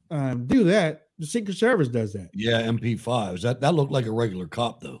doesn't do that. The Secret Service does that. Yeah, MP5s. That looked like a regular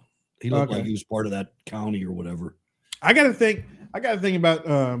cop, though. He looked like he was part of that county or whatever. I got to think about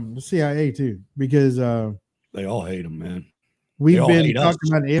the CIA too, because they all hate him, man. We've been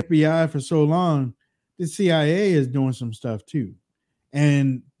talking about the FBI for so long. The CIA is doing some stuff too,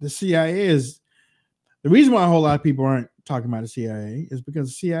 And the CIA is the reason why a whole lot of people aren't talking about the CIA is because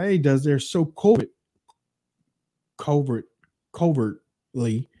the CIA does their so covertly.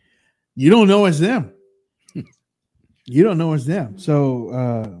 You don't know it's them. You don't know it's them.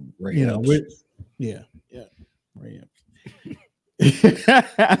 So you know,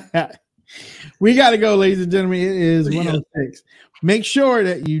 we got to go, ladies and gentlemen. It is 1:06. Make sure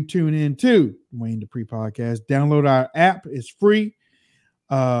that you tune in to Wayne Dupree Podcast. Download our app; it's free.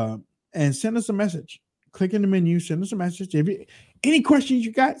 And send us a message. Click in the menu. Send us a message. If you, any questions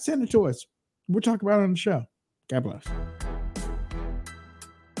you got, send it to us. We'll talk about it on the show. God bless.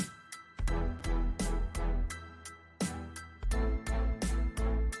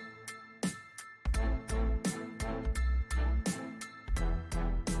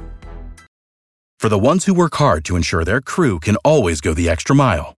 For the ones who work hard to ensure their crew can always go the extra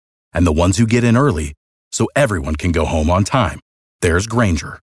mile, and the ones who get in early so everyone can go home on time, there's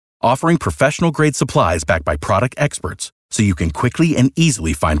Grainger, offering professional-grade supplies backed by product experts so you can quickly and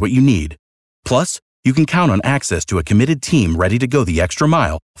easily find what you need. Plus, you can count on access to a committed team ready to go the extra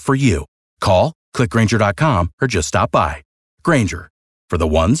mile for you. Call, click Grainger.com, or just stop by. Grainger, for the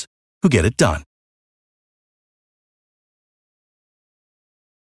ones who get it done.